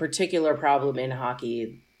a particular problem in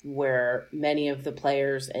hockey where many of the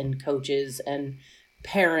players and coaches and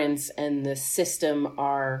parents and the system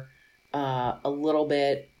are a little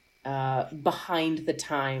bit behind the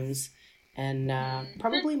times and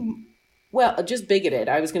probably, well, just bigoted.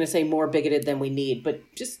 I was going to say more bigoted than we need, but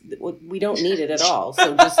just we don't need it at all.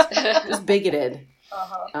 So just bigoted.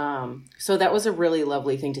 So that was a really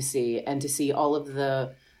lovely thing to see, and to see all of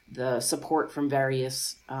the support from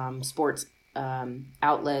various sports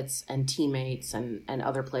outlets and teammates and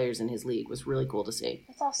other players in his league was really cool to see.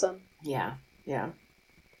 That's awesome. Yeah.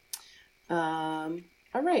 All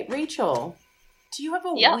right, Rachel, do you have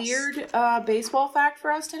a weird baseball fact for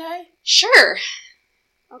us today? Sure.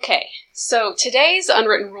 Okay, so today's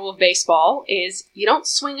unwritten rule of baseball is you don't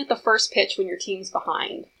swing at the first pitch when your team's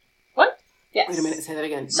behind. What? Yes. Wait a minute, say that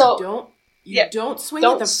again. So you don't swing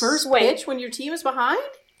at the first pitch when your team is behind?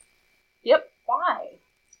 Yep. Why?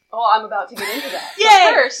 Oh, I'm about to get into that.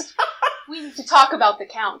 Yay! But first, we need to talk about the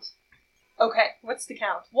count. Okay, what's the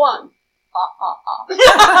count? 1. No, sorry,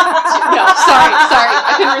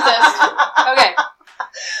 I couldn't resist.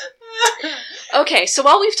 Okay, so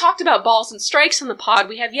while we've talked about balls and strikes on the pod,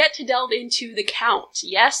 we have yet to delve into the count.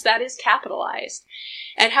 Yes, that is capitalized.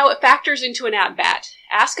 And how it factors into an at-bat.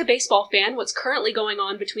 Ask a baseball fan what's currently going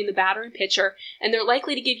on between the batter and pitcher, and they're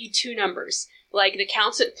likely to give you 2 numbers, like the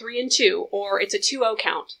count's at 3 and 2, or it's a 2-0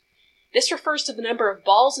 count. This refers to the number of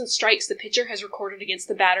balls and strikes the pitcher has recorded against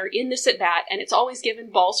the batter in this at-bat, and it's always given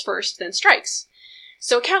balls first, then strikes.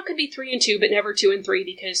 So a count could be 3 and 2, but never 2 and 3,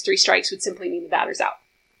 because 3 strikes would simply mean the batter's out.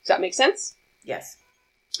 Does that make sense? Yes.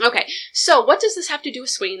 Okay, so what does this have to do with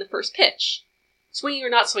swinging the first pitch? Swinging or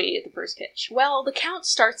not swinging at the first pitch? Well, the count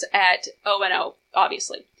starts at 0-0,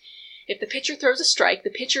 obviously. If the pitcher throws a strike, the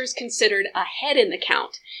pitcher is considered ahead in the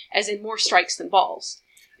count, as in more strikes than balls.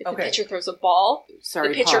 If the pitcher throws a ball,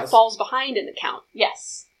 the pitcher falls behind in the count.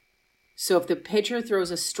 Yes. So if the pitcher throws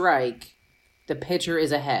a strike, the pitcher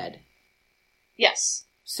is ahead. Yes.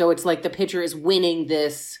 So it's like the pitcher is winning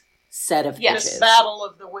this set of pitches. This battle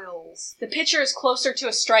of the wills. The pitcher is closer to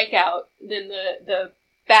a strikeout than the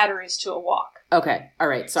batter is to a walk. Okay, all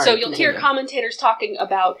right, sorry. So you'll continue. hear commentators talking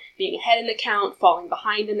about being ahead in the count, falling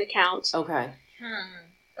behind in the count. Okay.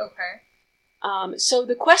 Okay. So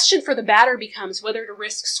the question for the batter becomes whether to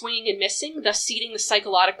risk swinging and missing, thus ceding the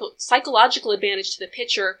psychological advantage to the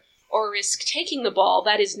pitcher, or risk taking the ball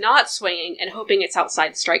that is not swinging and hoping it's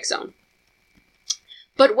outside the strike zone.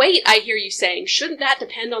 But wait, I hear you saying, shouldn't that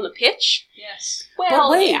depend on the pitch? Yes. Well,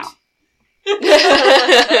 but wait.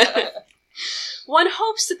 yeah. One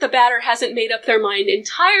hopes that the batter hasn't made up their mind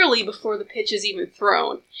entirely before the pitch is even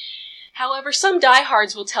thrown. However, some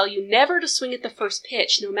diehards will tell you never to swing at the first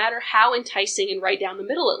pitch, no matter how enticing and right down the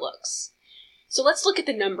middle it looks. So let's look at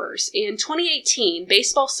the numbers. In 2018,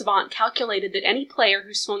 Baseball Savant calculated that any player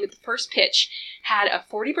who swung at the first pitch had a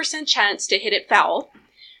 40% chance to hit it foul,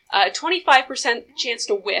 a 25% chance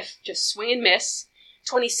to whiff, just swing and miss,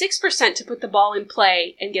 26% to put the ball in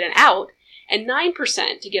play and get an out, and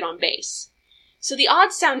 9% to get on base. So the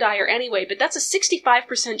odds sound dire anyway, but that's a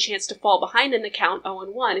 65% chance to fall behind in the count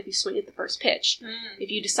 0-1 if you swing at the first pitch. If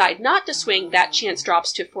you decide not to swing, that chance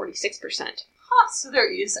drops to 46%. So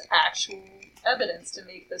there is actual evidence to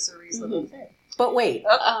make this a reasonable thing. But wait.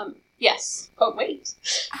 Yes. But wait.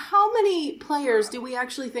 How many players do we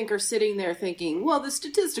actually think are sitting there thinking, well, the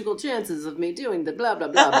statistical chances of me doing the blah, blah,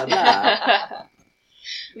 blah, blah, blah?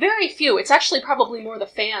 Very few. It's actually probably more the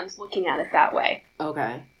fans looking at it that way.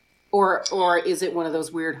 Okay. Or is it one of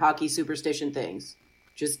those weird hockey superstition things?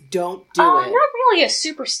 Just don't do it. Not really a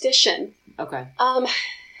superstition. Okay.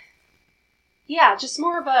 Yeah, just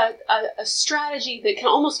more of a strategy that can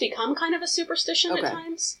almost become kind of a superstition at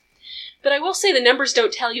times. But I will say the numbers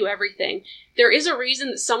don't tell you everything. There is a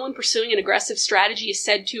reason that someone pursuing an aggressive strategy is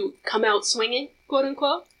said to come out swinging, quote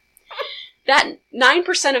unquote. That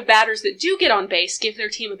 9% of batters that do get on base give their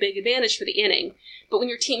team a big advantage for the inning. But when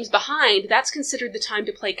your team's behind, that's considered the time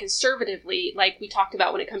to play conservatively, like we talked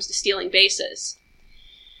about when it comes to stealing bases.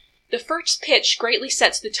 The first pitch greatly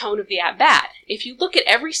sets the tone of the at-bat. If you look at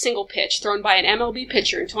every single pitch thrown by an MLB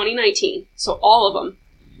pitcher in 2019, so all of them,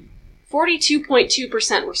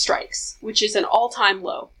 42.2% were strikes, which is an all-time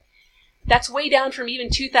low. That's way down from even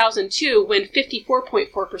 2002, when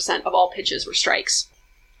 54.4% of all pitches were strikes.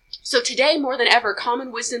 So today, more than ever,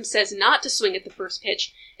 common wisdom says not to swing at the first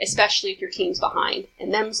pitch, especially if your team's behind.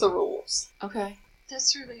 And them's the rules. Okay.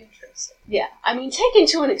 That's really interesting. Yeah. I mean, taken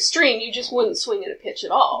to an extreme, you just wouldn't swing at a pitch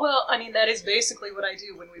at all. Well, I mean, that is basically what I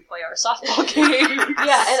do when we play our softball games.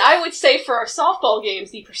 Yeah, and I would say for our softball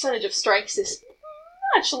games, the percentage of strikes is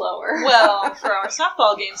much lower. Well, for our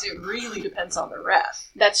softball games, it really depends on the ref.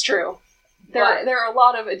 That's true. There are a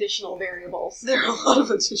lot of additional variables. There are a lot of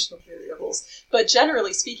additional variables. But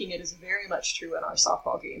generally speaking, it is very much true in our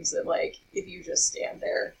softball games that, like, if you just stand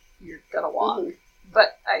there, you're gonna walk. Mm-hmm.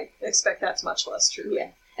 But I expect that's much less true.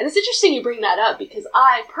 Yeah. And it's interesting you bring that up, because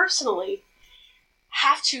I personally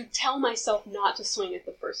have to tell myself not to swing at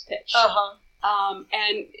the first pitch.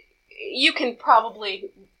 And you can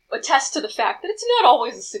probably attest to the fact that it's not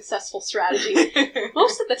always a successful strategy.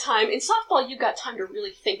 Most of the time, in softball, you've got time to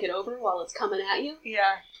really think it over while it's coming at you.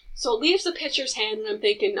 Yeah. So it leaves the pitcher's hand, and I'm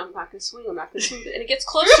thinking, I'm not going to swing. And it gets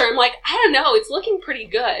closer, I'm like, I don't know, it's looking pretty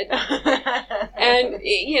good. And,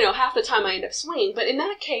 half the time I end up swinging. But in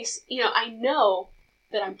that case, I know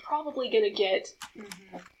that I'm probably going to get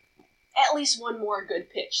at least one more good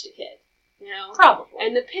pitch to hit. Probably.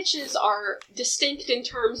 And the pitches are distinct in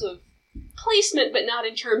terms of placement, but not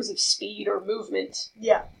in terms of speed or movement.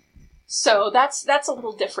 Yeah. So that's a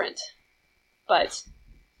little different. But,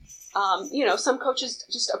 some coaches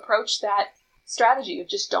just approach that strategy of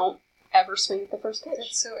just don't ever swing at the first pitch.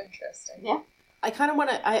 That's so interesting. Yeah. I kind of want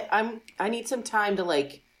to, I need some time to,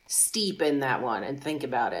 steep in that one and think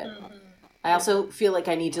about it. Mm-hmm. I also feel like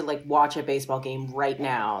I need to, watch a baseball game right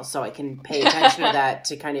now so I can pay attention to that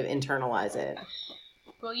to kind of internalize it.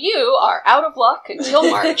 Well, you are out of luck until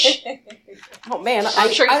March. Oh, man.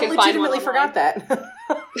 I'm sure you can find one legitimately forgot that.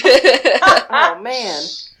 Oh, man.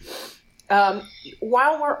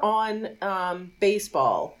 While we're on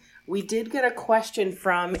baseball, we did get a question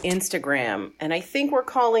from Instagram, and I think we're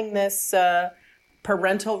calling this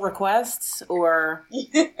parental requests or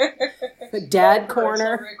the dad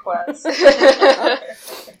corner.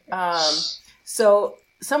 So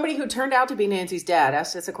somebody who turned out to be Nancy's dad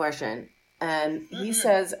asked us a question. And he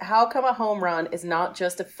says, how come a home run is not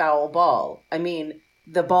just a foul ball? I mean,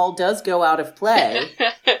 the ball does go out of play.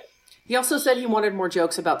 He also said he wanted more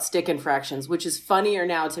jokes about stick infractions, which is funnier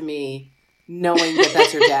now to me, knowing that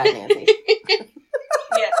that's your dad, Nancy.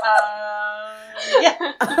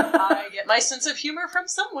 Yeah. I get my sense of humor from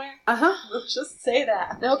somewhere. We'll just say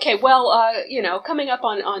that. Okay, well, coming up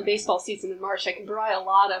on baseball season in March, I can provide a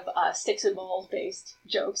lot of sticks and balls based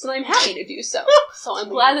jokes, and I'm happy to do so. So I'm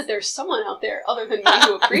glad that there's someone out there other than me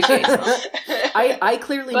who appreciates them. I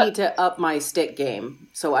clearly need to up my stick game,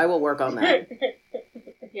 so I will work on that.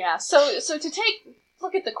 Yeah, so to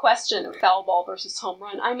look at the question of foul ball versus home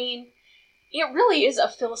run, I mean, it really is a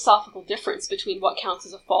philosophical difference between what counts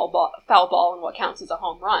as a foul ball and what counts as a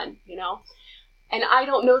home run, you know? And I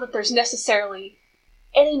don't know that there's necessarily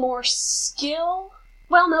any more skill.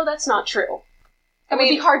 Well, no, that's not true. It would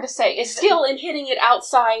be hard to say. It's skill in hitting it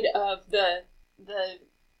outside of the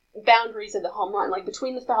boundaries of the home run, like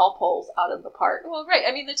between the foul poles out of the park. Well, right.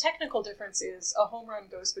 I mean, the technical difference is a home run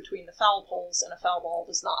goes between the foul poles and a foul ball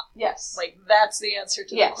does not. Yes. Like, that's the answer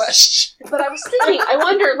to the question. But I was thinking, I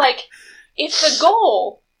wonder, like, if the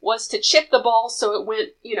goal was to chip the ball so it went,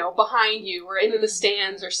 behind you or into the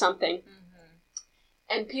stands or something,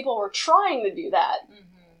 and people were trying to do that,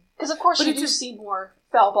 because of course you do see more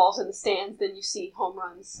foul balls in the stands than you see home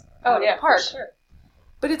runs in the park. Sure.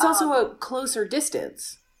 But it's also a closer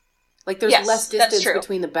distance. Like, there's less distance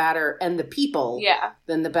between the batter and the people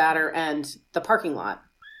than the batter and the parking lot.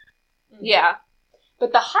 Yeah.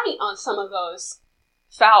 But the height on some of those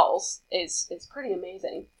fouls is pretty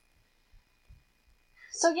amazing.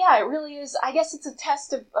 So yeah, it really is. I guess it's a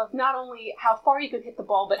test of not only how far you can hit the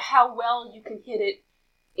ball, but how well you can hit it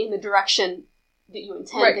in the direction that you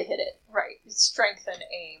intend to hit it. Right. Strength and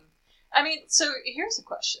aim. I mean, so here's a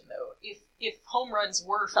question, though. If home runs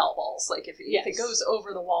were foul balls, like if it goes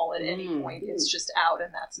over the wall at any point, it's just out,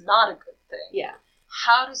 and that's not a good thing. Yeah.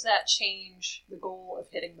 How does that change the goal of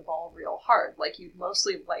hitting the ball real hard? Like, you'd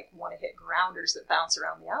mostly want to hit grounders that bounce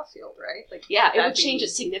around the outfield, right? Like, yeah, it would change it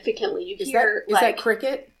significantly. Is that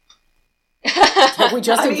cricket? Have we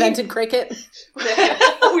just invented cricket?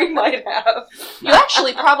 We might have. You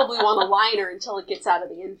actually probably want a liner until it gets out of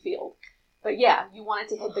the infield. But yeah, you want it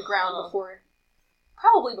to hit the ground before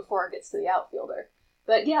it gets to the outfielder.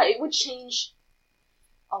 But yeah, it would change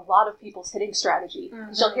a lot of people's hitting strategy.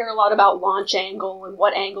 You'll hear a lot about launch angle and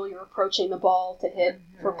what angle you're approaching the ball to hit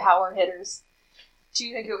for power hitters. Do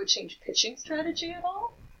you think it would change pitching strategy at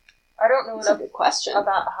all? I don't know That's a good question.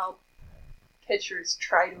 about how pitchers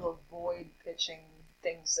try to avoid pitching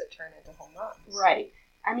things that turn into home runs. Right.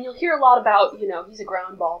 I mean, you'll hear a lot about, he's a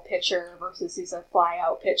ground ball pitcher versus he's a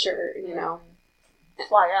fly-out pitcher,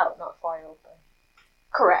 Fly out, not fly open.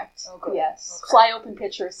 Correct. Oh, good. Yes. Okay. Fly open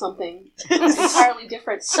pitcher is something entirely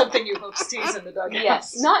different. Something you hope stays in the dugout.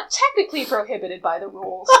 Yes. Not technically prohibited by the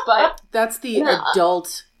rules, but... That's the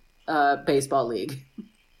adult baseball league.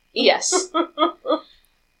 Yes.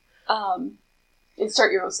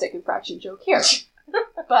 Insert your own stick infraction joke here.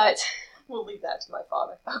 But... We'll leave that to my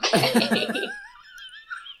father. Okay.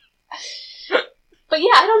 But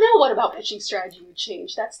yeah, I don't know what about pitching strategy would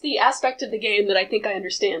change. That's the aspect of the game that I think I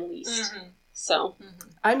understand least. So,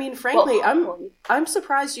 I mean, frankly, I'm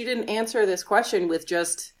surprised you didn't answer this question with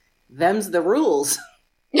just them's the rules.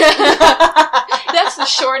 That's the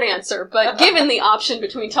short answer. But given the option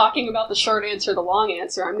between talking about the short answer or the long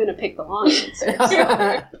answer, I'm going to pick the long answer.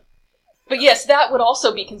 So. But yes, that would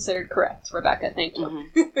also be considered correct, Rebecca. Thank you.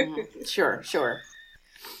 Sure.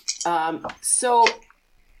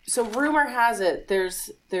 So rumor has it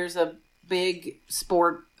there's a big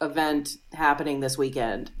sport event happening this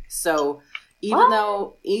weekend. So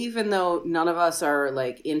even though none of us are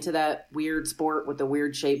like into that weird sport with the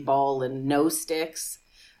weird shaped ball and no sticks,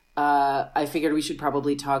 I figured we should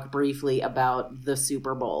probably talk briefly about the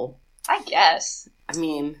Super Bowl. I guess. I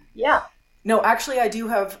mean, yeah. No, actually, I do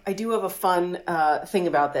have a fun thing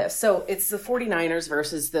about this. So it's the 49ers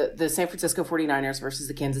versus the San Francisco 49ers versus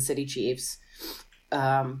the Kansas City Chiefs.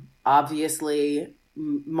 Obviously,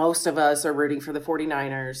 most of us are rooting for the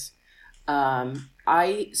 49ers.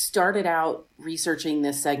 I started out researching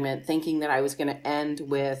this segment thinking that I was going to end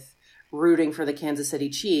with rooting for the Kansas City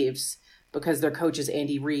Chiefs because their coach is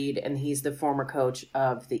Andy Reid and he's the former coach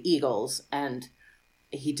of the Eagles and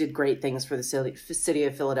he did great things for the city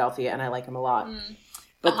of Philadelphia and I like him a lot.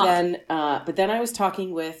 But then I was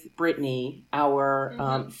talking with Brittany,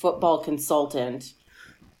 our football consultant,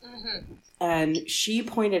 and she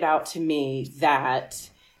pointed out to me that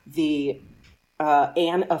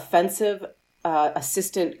an offensive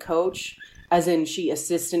assistant coach, as in she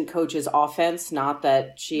assistant coaches offense, not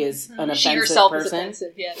that she is an offensive she herself person. Is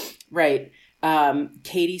offensive, yes. Right.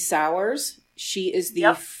 Katie Sowers. She is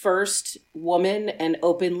the first woman and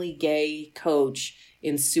openly gay coach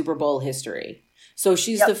in Super Bowl history. So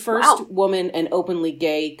she's the first woman and openly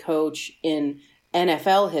gay coach in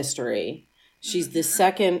NFL history. She's the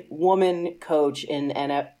second woman coach in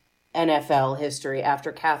NFL history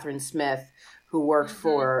after Catherine Smith, who worked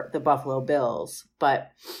for the Buffalo Bills.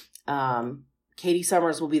 But Katie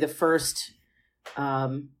Summers will be the first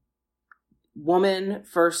woman,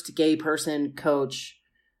 first gay person coach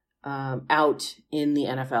out in the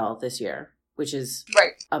NFL this year, which is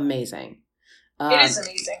amazing. It is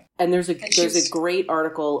amazing. And there's a great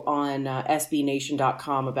article on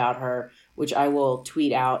sbnation.com about her, which I will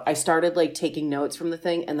tweet out. I started taking notes from the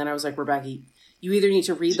thing, and then I was like, Rebecca, you either need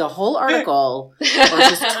to read the whole article or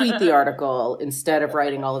just tweet the article instead of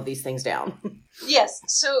writing all of these things down. Yes.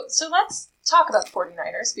 So let's talk about the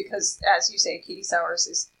 49ers, because as you say, Katie Sowers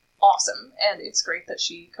is awesome, and it's great that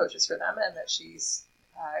she coaches for them and that she's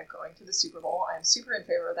going to the Super Bowl. I'm super in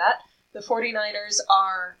favor of that. The 49ers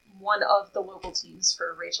are one of the local teams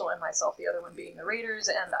for Rachel and myself, the other one being the Raiders,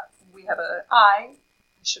 and we have I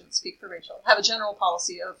shouldn't speak for Rachel, have a general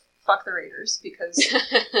policy of fuck the Raiders, because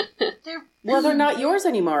they're not yours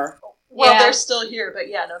anymore. Well, they're still here, but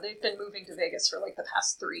they've been moving to Vegas for the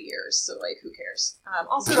past 3 years, so who cares?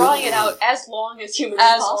 Also drawing it out as long as humanly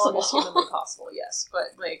possible. As long as humanly possible, yes.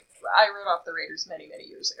 But I wrote off the Raiders many, many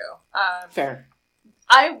years ago. Fair.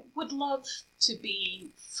 I would love to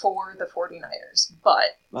be for the 49ers,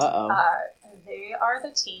 but they are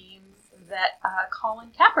the team that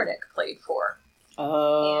Colin Kaepernick played for.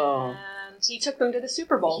 Oh. And he took them to the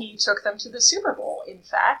Super Bowl. He took them to the Super Bowl, in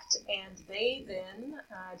fact, and they then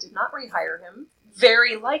did not rehire him,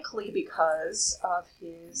 very likely because of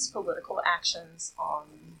his political actions on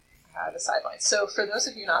the sidelines. So for those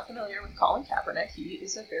of you not familiar with Colin Kaepernick, he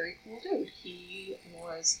is a very cool dude. He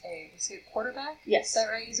was a quarterback? Yes. Is that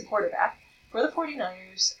right? He's a quarterback for the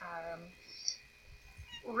 49ers.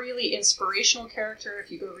 Really inspirational character.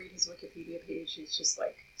 If you go read his Wikipedia page, he's just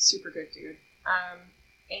super good dude.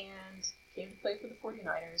 And came to play for the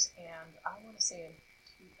 49ers, and I want to say in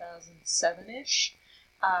 2007-ish,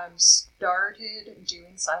 started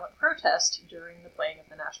doing silent protest during the playing of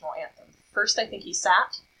the national anthem. First, I think he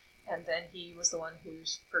sat, and then he was the one who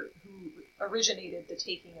originated the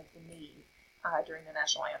taking of the knee during the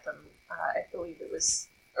national anthem. I believe it was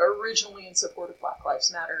originally in support of Black Lives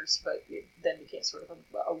Matters, but it then became sort of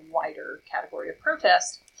a wider category of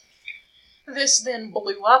protest. This then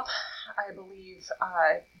blew up. I believe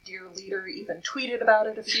Dear Leader even tweeted about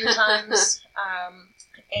it a few times.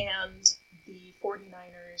 And the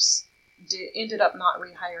 49ers ended up not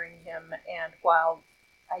rehiring him. And while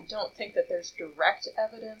I don't think that there's direct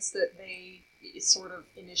evidence that they sort of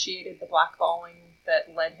initiated the blackballing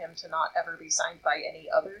that led him to not ever be signed by any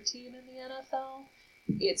other team in the NFL,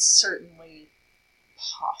 it's certainly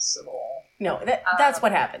possible. No, that's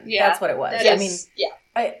what happened. Yeah, that's what it was. I mean,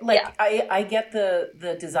 I get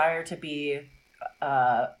the desire to be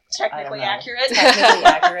technically accurate. Technically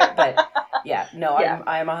accurate, but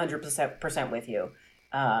I'm 100% with you.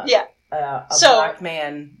 A black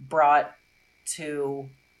man brought to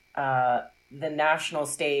the national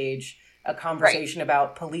stage a conversation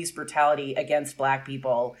about police brutality against black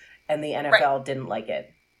people, and the NFL didn't like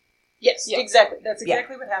it. Yes, exactly. That's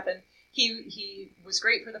exactly what happened. He was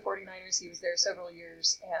great for the 49ers. He was there several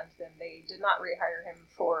years, and then they did not rehire him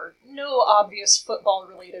for no obvious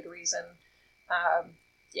football-related reason.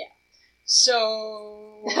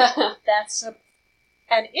 So that's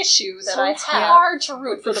an issue that I have. It's hard to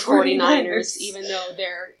root for the 49ers, even though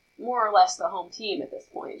they're more or less the home team at this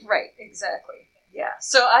point. Right, exactly. Yeah,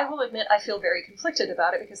 so I will admit I feel very conflicted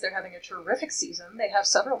about it because they're having a terrific season. They have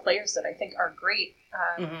several players that I think are great.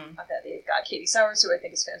 That they've got Katie Sowers, who I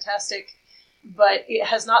think is fantastic. But it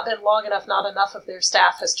has not been long enough, not enough of their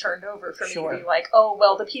staff has turned over for me to be like, oh,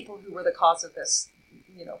 well, the people who were the cause of this,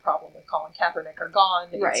 problem with Colin Kaepernick are gone.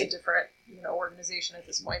 It's a different, organization at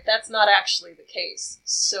this point. That's not actually the case.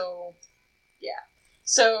 So, yeah.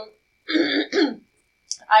 So,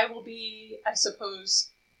 I will be, I suppose,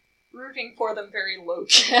 rooting for them very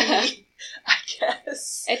low-key, I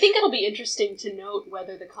guess. I think it'll be interesting to note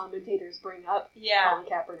whether the commentators bring up Colin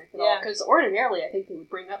Kaepernick at all. Because ordinarily, I think they would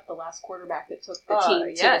bring up the last quarterback that took the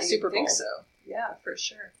team to the Super Bowl. I think so. Yeah, for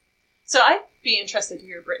sure. So I'd be interested to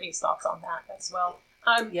hear Brittany's thoughts on that as well.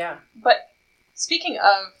 But speaking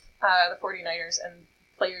of the 49ers and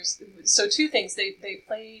players, so two things. They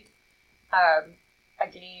played a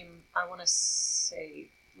game, I want to say,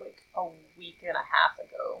 a week and a half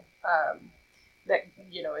ago, that,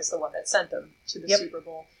 is the one that sent them to the Super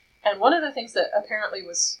Bowl. And one of the things that apparently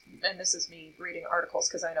was, and this is me reading articles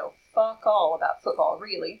because I know fuck all about football,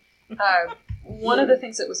 really, one of the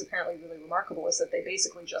things that was apparently really remarkable is that they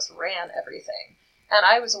basically just ran everything. And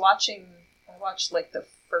I watched the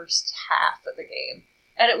first half of the game,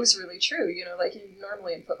 And it was really true, like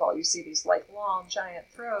normally in football you see these like long giant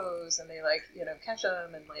throws and they like, catch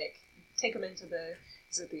them and like take them into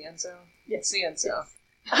is it the end zone? Yes. It's the end zone.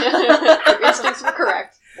 Your instincts were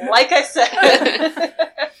correct. Like I said,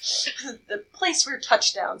 the place where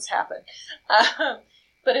touchdowns happen.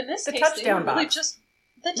 But in this The case, touchdown they were really box. just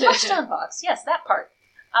the touchdown box. Yes, that part.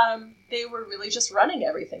 They were really just running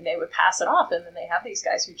everything. They would pass it off, and then they have these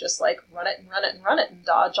guys who just like run it and run it and run it and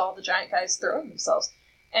dodge all the giant guys throwing themselves.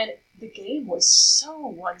 And the game was so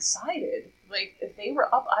one-sided. Like they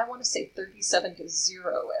were up, I want to say 37-0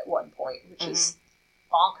 at one point, which is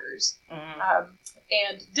bonkers.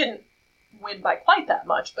 And didn't win by quite that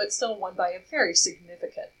much, but still won by a very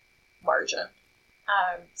significant margin.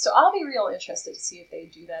 So I'll be real interested to see if they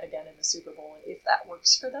do that again in the Super Bowl and if that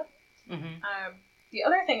works for them. The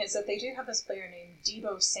other thing is that they do have this player named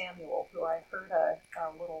Deebo Samuel, who I heard a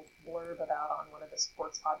little blurb about on one of the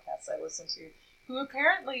sports podcasts I listened to, who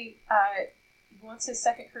apparently wants his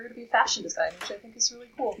second career to be fashion design, which I think is really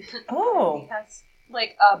cool. Oh. He has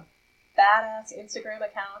like a badass Instagram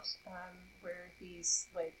account where he's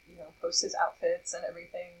like, posts his outfits and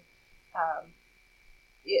everything.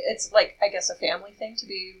 It's like, I guess, a family thing to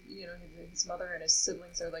be, his mother and his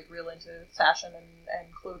siblings are like real into fashion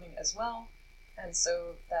and clothing as well. And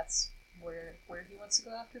so that's where he wants to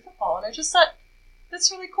go after football. And I just thought, that's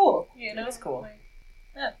really cool, That's cool. Like,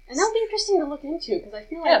 yeah. And that'll be interesting to look into, because I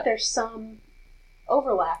feel like there's some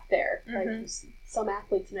overlap there. Like there's some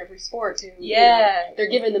athletes in every sport who they're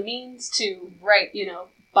given the means to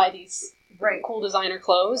buy these cool designer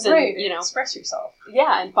clothes and express yourself.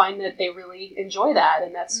 Yeah, and find that they really enjoy that,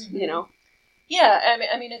 and that's Yeah,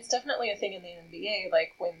 I mean it's definitely a thing in the NBA.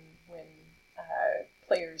 Like when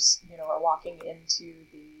players are walking into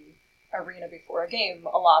the arena before a game,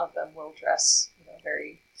 a lot of them will dress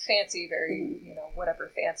very fancy, very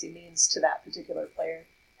whatever fancy means to that particular player.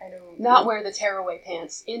 I know not wear the tearaway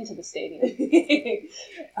pants into the stadium.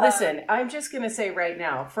 Listen, I'm just going to say right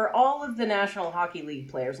now, for all of the National Hockey League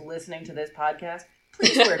players listening to this podcast,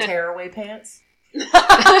 please wear tearaway pants.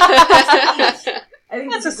 I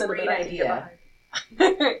think that's a great idea.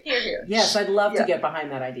 Here. Yes, I'd love to get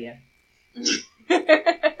behind that idea.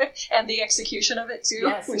 And the execution of it too.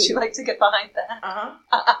 Yes. Would you like to get behind that?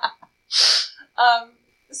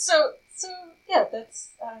 So yeah,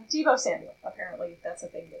 that's Deebo Samuel. Apparently, that's a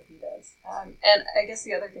thing that he does. And I guess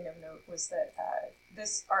the other thing of note was that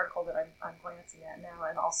this article that I'm glancing at now,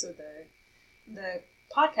 and also the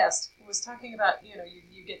podcast was talking about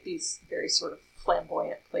you get these very sort of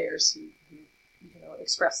flamboyant players who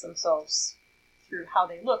express themselves through how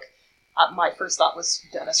they look. My first thought was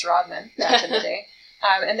Dennis Rodman back in the day,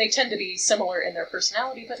 and they tend to be similar in their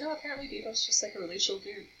personality. But no, apparently Deebo's just like a really chill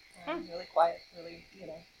dude, really quiet, really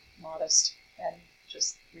modest, and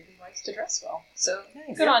just really likes to dress well. So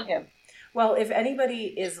good on him. Well, if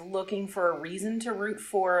anybody is looking for a reason to root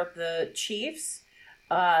for the Chiefs,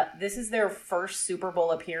 this is their first Super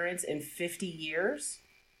Bowl appearance in 50 years.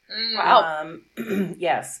 Wow.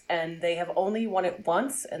 Yes, and they have only won it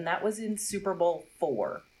once, and that was in Super Bowl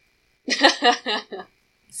 4.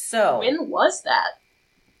 So when was that?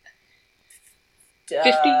 50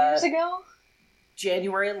 years ago?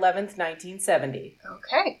 January 11th, 1970.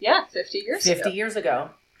 Okay, yeah, 50 years ago. 50 years ago.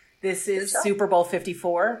 This is Super Bowl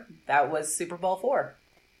 54. That was Super Bowl 4.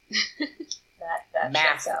 That math.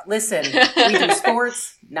 checks out. Listen, we do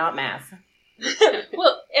sports, not math.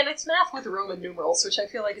 Well, and it's math with Roman numerals, which I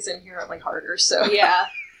feel like is inherently harder, so... Yeah.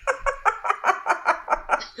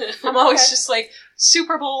 I'm always just like,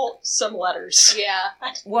 Super Bowl, some letters. Yeah.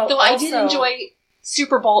 Well, though I did enjoy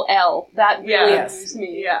Super Bowl L. That really amused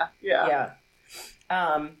me. Yeah.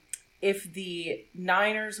 If the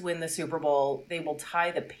Niners win the Super Bowl, they will tie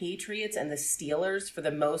the Patriots and the Steelers for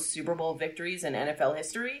the most Super Bowl victories in NFL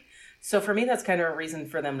history. So for me, that's kind of a reason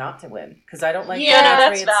for them not to win, because I don't like the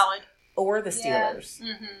Patriots valid. or the Steelers.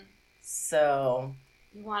 Yeah. So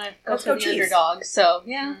you want to go let's for go the Chiefs. underdog. So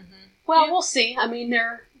yeah. Well, we'll see. I mean, there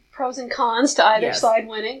are pros and cons to either side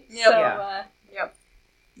winning. Yep. So,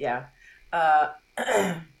 yeah.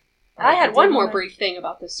 I had one more brief thing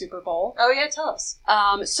about the Super Bowl. Oh yeah, tell us.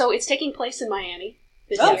 So it's taking place in Miami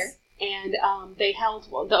this year, and they held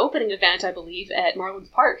the opening event, I believe, at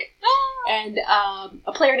Marlins Park. And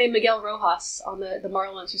a player named Miguel Rojas on the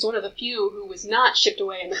Marlins, who's one of the few who was not shipped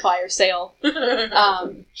away in the fire sale. He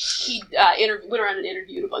went around and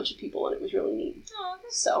interviewed a bunch of people, and it was really neat. Oh,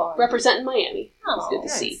 that's so fun. representing Miami. It's good to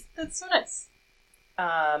see. That's so nice.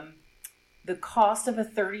 The cost of a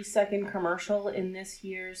 30-second commercial in this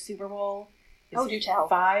year's Super Bowl is do tell.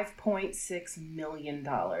 $5.6 million.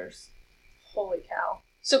 Holy cow.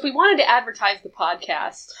 So if we wanted to advertise the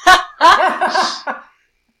podcast,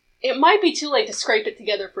 it might be too late to scrape it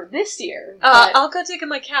together for this year. I'll go dig in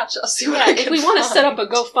my couch. I'll see what I can if we want to find. set up a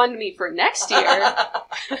GoFundMe for next year.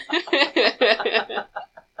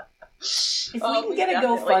 If we can get a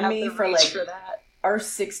GoFundMe for for that. our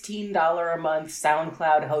 $16 a month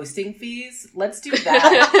SoundCloud hosting fees, let's do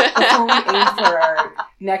that before we aim for our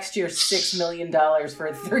next year's $6 million for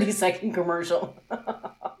a 30-second commercial.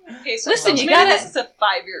 Okay, so Listen, you maybe gotta- this is a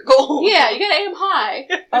 5-year goal. Yeah, you gotta aim high.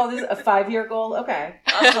 Oh, this is a 5-year goal? Okay.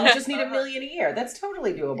 So we just need $1 million a year. That's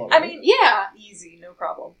totally doable. I Right? mean, Yeah. easy, no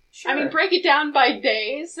problem. Sure. I mean, break it down by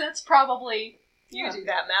days. That's probably... You do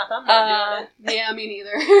that math. I'm not doing it. Yeah, me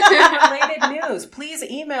neither. Related news, please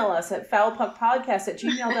email us at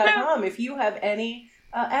foulpuckpodcast@gmail.com if you have any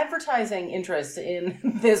advertising interest in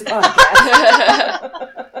this podcast.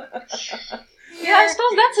 Yeah, I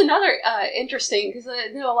suppose that's another interesting, because I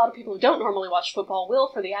know a lot of people who don't normally watch football will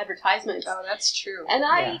for the advertisements. Oh, that's true. And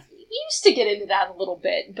I used to get into that a little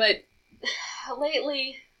bit, but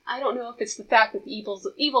lately, I don't know if it's the fact that the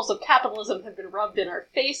evils of capitalism have been rubbed in our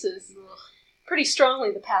faces pretty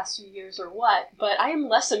strongly the past few years or what, but I am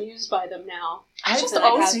less amused by them now. I just I've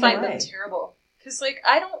always been find that them way. terrible. Because, like,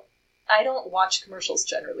 I don't watch commercials,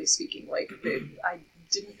 generally speaking. Like, I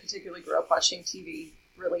didn't particularly grow up watching TV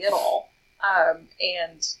really at all.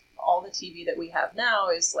 And all the TV that we have now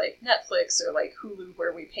is, like, Netflix or, like, Hulu,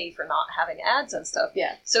 where we pay for not having ads and stuff.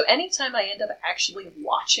 Yeah. So anytime I end up actually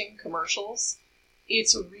watching commercials,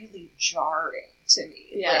 it's really jarring to me.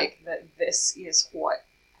 Yeah. Like, that this is what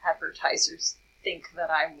advertisers think that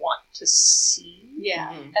I want to see.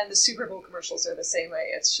 Yeah. Mhm. And the Super Bowl commercials are the same way.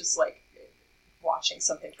 It's just like watching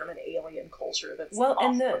something from an alien culture that's Well,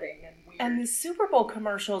 and the- off-putting and weird. And the Super Bowl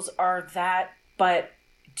commercials are that, but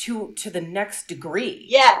to the next degree.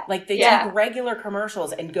 yeah. Like they Yeah. take regular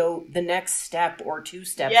commercials and go the next step or 2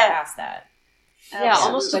 steps Yeah. past that. Yeah,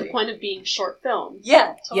 almost to the Absolutely. point of being short films.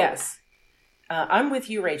 Yeah. Totally. Yes. I'm with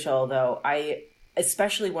you, Rachel, though.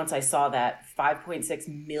 Especially once I saw that $5.6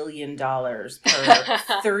 million per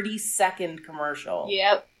 30-second commercial.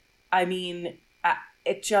 Yep. I mean,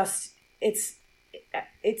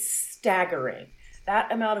 it's staggering.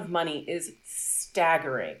 That amount of money is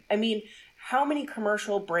staggering. I mean, how many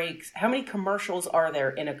commercials are there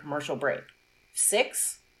in a commercial break?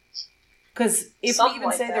 6? Because if Something we even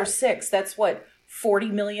like say that. there's 6, that's what,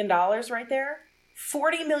 $40 million right there?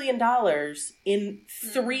 $40 million in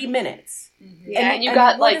 3 minutes. Mhm. Yeah, and you and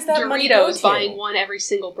got what like does that money go Doritos to? buying one every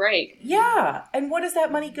single break. Yeah, and what does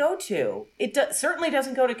that money go to? It certainly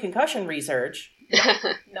doesn't go to concussion research.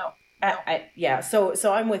 No. Yeah, so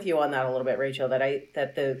I'm with you on that a little bit, Rachel.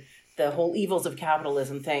 That the whole evils of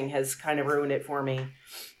capitalism thing has kind of ruined it for me.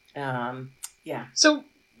 Yeah. So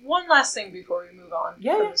one last thing before we move on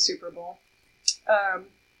Yeah, from yeah. the Super Bowl.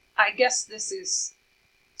 I guess this is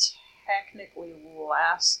technically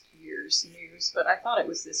last year's news, but I thought it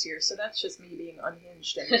was this year, so that's just me being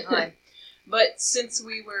unhinged and behind. But since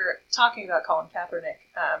we were talking about Colin Kaepernick,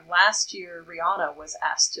 last year Rihanna was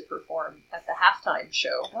asked to perform at the halftime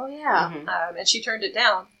show, Oh yeah. Mhm. and she turned it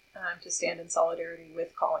down to stand in solidarity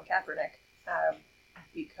with Colin Kaepernick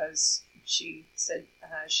because she said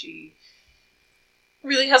she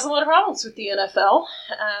really has a lot of problems with the NFL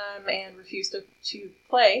and refused to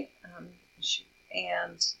play.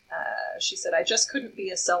 She said, I just couldn't be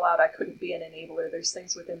a sellout. I couldn't be an enabler. There's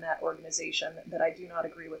things within that organization that I do not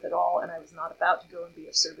agree with at all, and I was not about to go and be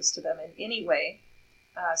of service to them in any way.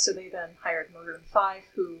 So they then hired Maroon 5,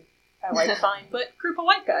 who I like fine, but group of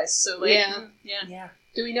white guys. So, like, Yeah. Yeah.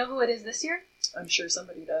 Do we know who it is this year? I'm sure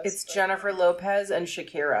somebody does. It's but- Jennifer Lopez and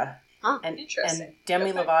Shakira. Huh. And Interesting. Demi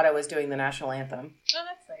Okay. Lovato is doing the national anthem. Oh,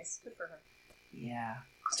 that's nice. Good for her. Yeah.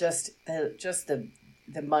 Just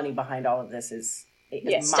the money behind all of this is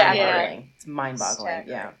Yeah, mind-boggling. It's mind-boggling.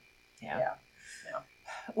 Staggering. Yeah. Yeah.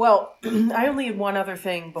 Well, I only had one other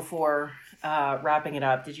thing before wrapping it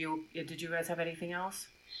up. Did you guys have anything else?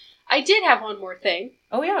 I did have one more thing.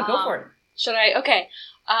 Oh yeah, go for it. Should I? Okay.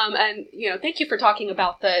 And, thank you for talking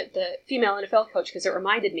about the female NFL coach, because it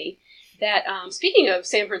reminded me that, speaking of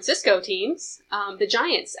San Francisco teams, the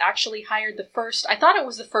Giants actually hired the first, I thought it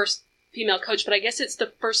was the first female coach, but I guess it's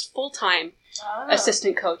the first full-time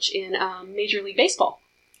assistant coach in Major League Baseball.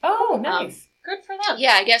 Oh, nice. Good for them.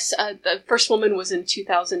 Yeah, I guess the first woman was in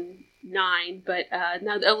 2009, but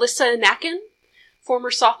now Alyssa Nacken,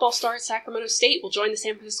 former softball star at Sacramento State, will join the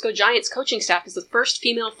San Francisco Giants coaching staff as the first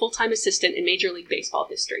female full-time assistant in Major League Baseball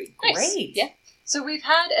history. Nice. Great. Yeah. So we've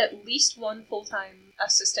had at least one full-time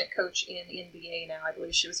assistant coach in NBA now. I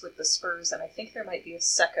believe she was with the Spurs, and I think there might be a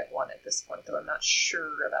second one at this point, though I'm not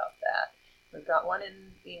sure about that. We've got one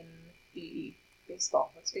in the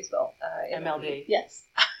baseball. What's baseball? MLB. Yes.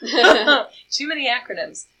 Too many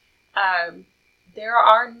acronyms. There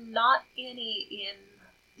are not any in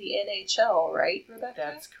the NHL, right, Rebecca?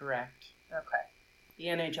 That's correct. Okay. The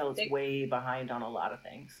NHL is way behind on a lot of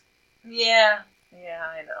things. Yeah,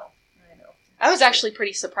 I know. I was actually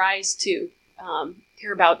pretty surprised to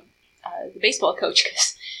hear about the baseball coach,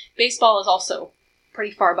 because baseball is also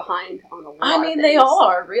pretty far behind on a lot of things. They all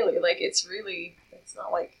are, really. Like, it's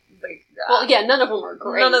not like... well, yeah, none of them are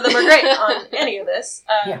great. None of them are great on any of this.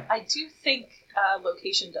 Yeah. I do think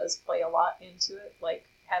location does play a lot into it, like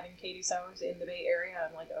having Katie Sowers in the Bay Area.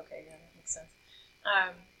 I'm like, okay, yeah, that makes sense.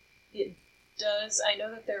 It does. I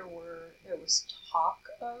know that there was talk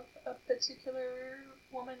of a particular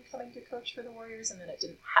woman coming to coach for the Warriors, and then it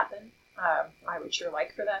didn't happen. I would sure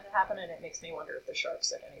like for that to happen, and it makes me wonder if the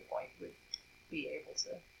Sharks at any point would be able to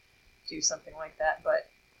do something like that, but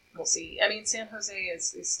we'll see. I mean, San Jose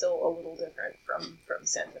is still a little different from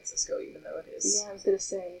San Francisco, even though it is... Yeah, I was going to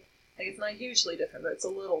say. Like, it's not hugely different, but it's a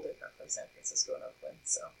little different from San Francisco and Oakland,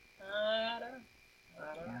 so... I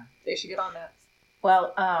don't know. They should get on that.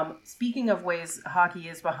 Well, speaking of ways hockey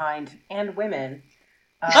is behind, and women...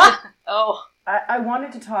 I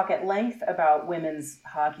wanted to talk at length about women's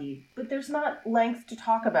hockey, but there's not length to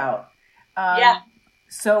talk about.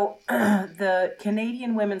 So, the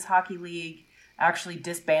Canadian Women's Hockey League actually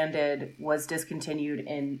was discontinued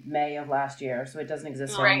in May of last year, so it doesn't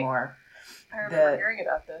exist anymore. I remember hearing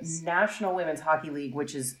about this. National Women's Hockey League,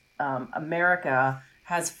 which is America,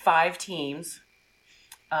 has 5 teams.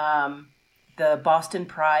 The Boston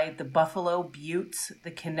Pride, the Buffalo Beauts,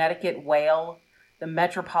 the Connecticut Whale, the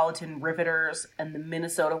Metropolitan Riveters, and the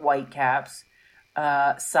Minnesota Whitecaps.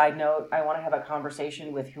 Side note, I want to have a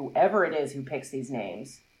conversation with whoever it is who picks these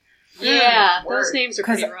names. Yeah, those names are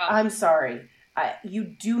pretty rough. I'm sorry. You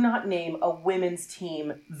do not name a women's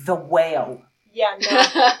team the Whale. Yeah,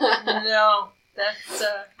 no. No. That's,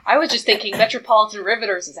 I was just thinking Metropolitan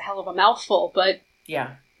Riveters is a hell of a mouthful, but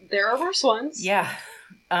yeah, there are worse ones. Yeah.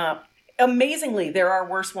 Amazingly, there are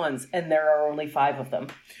worse ones, and there are only 5 of them.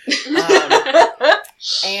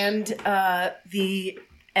 And the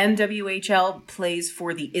NWHL plays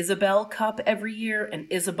for the Isabel Cup every year, and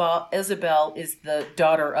Isabel is the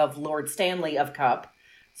daughter of Lord Stanley of Cup,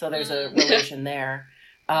 so there's a relation there.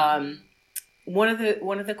 One of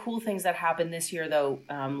the cool things that happened this year, though,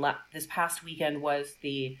 this past weekend, was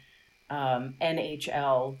the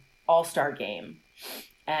NHL All-Star Game,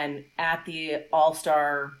 and at the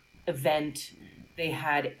All-Star event, they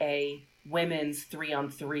had a women's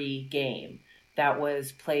 3-on-3 game that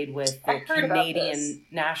was played with the Canadian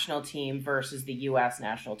national team versus the U.S.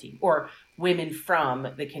 national team, or women from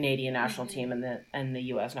the Canadian national team and the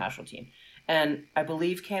U.S. national team. And I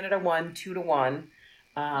believe Canada won 2-1.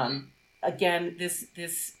 Again,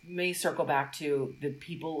 this may circle back to the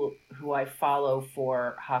people who I follow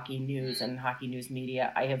for hockey news and hockey news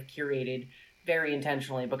media. I have curated very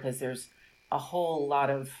intentionally because there's a whole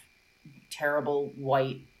lot of terrible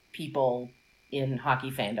white people in hockey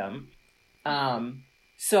fandom.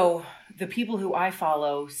 So the people who I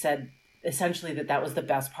follow said essentially that was the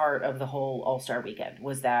best part of the whole All-Star weekend,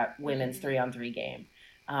 was that women's 3-on-3 game.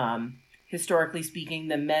 Historically speaking,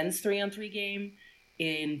 the men's 3-on-3 game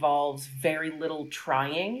involves very little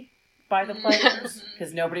trying by the players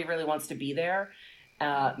because nobody really wants to be there.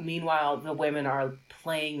 Meanwhile, the women are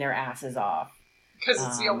playing their asses off. Because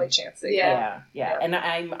it's the only chance they get. Yeah. And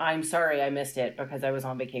I'm sorry I missed it because I was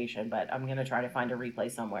on vacation, but I'm going to try to find a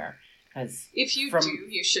replay somewhere. If you do,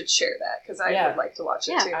 you should share that, because I would like to watch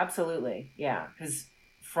it too. Yeah, absolutely. Yeah, because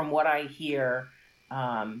from what I hear,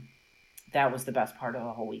 that was the best part of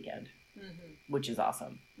the whole weekend, which is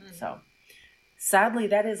awesome. So, sadly,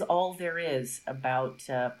 that is all there is about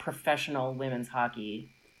professional women's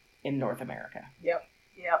hockey in North America. Yep,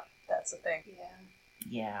 that's the thing.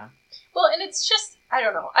 Yeah. Well, and it's just, I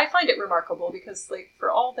don't know, I find it remarkable because, like, for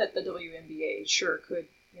all that the WNBA sure could,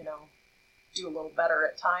 do a little better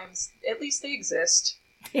at times, at least they exist,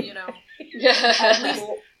 At least,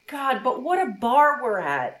 God, but what a bar we're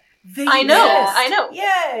at. I know.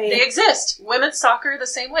 Yay! They exist. Women's soccer the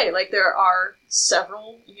same way. Like, there are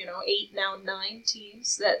several, 8, now 9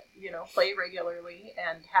 teams that, play regularly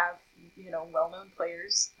and have, well-known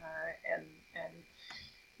players, and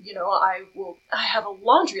I have a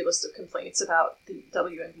laundry list of complaints about the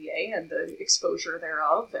WNBA and the exposure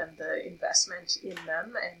thereof and the investment in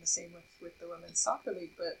them, and the same with the Women's Soccer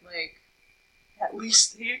League, but, like, at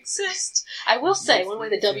least they exist. I will say, one way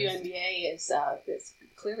the WNBA is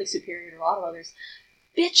clearly superior to a lot of others,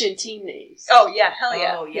 bitchin' team names. Oh, yeah, hell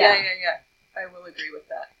yeah. Oh, yeah. Yeah. I will agree with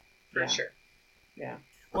that, for sure. Yeah.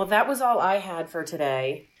 Well, that was all I had for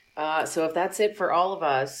today. So if that's it for all of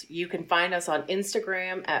us, you can find us on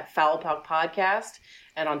Instagram at Foul Puck Podcast,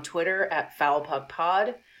 and on Twitter at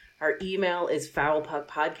FoulPuckPod. Our email is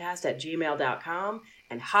foulpuckpodcast@gmail.com.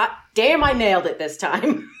 And hot damn, I nailed it this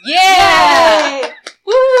time. Yeah!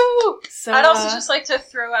 Woo! So, I'd also just like to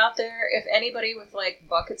throw out there, if anybody with like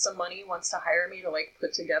buckets of money wants to hire me to like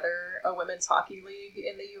put together a women's hockey league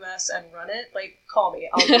in the US and run it, like call me.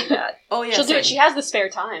 I'll do that. oh yeah, She'll do it. She has the spare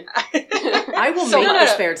time. I will So make no, the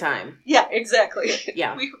no. spare time. Yeah, exactly.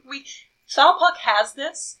 Yeah. We Foul Puck has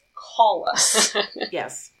this. Call us.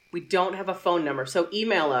 Yes. We don't have a phone number, so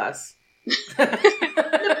email us.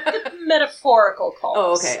 Metaphorical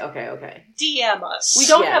calls. Oh, okay. DM us. We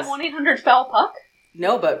don't Yes. have 1-800-FOUL-PUCK?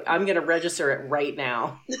 No, but I'm going to register it right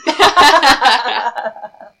now.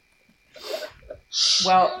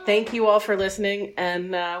 Well, thank you all for listening,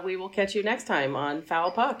 and we will catch you next time on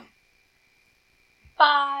Foul Puck.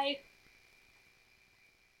 Bye.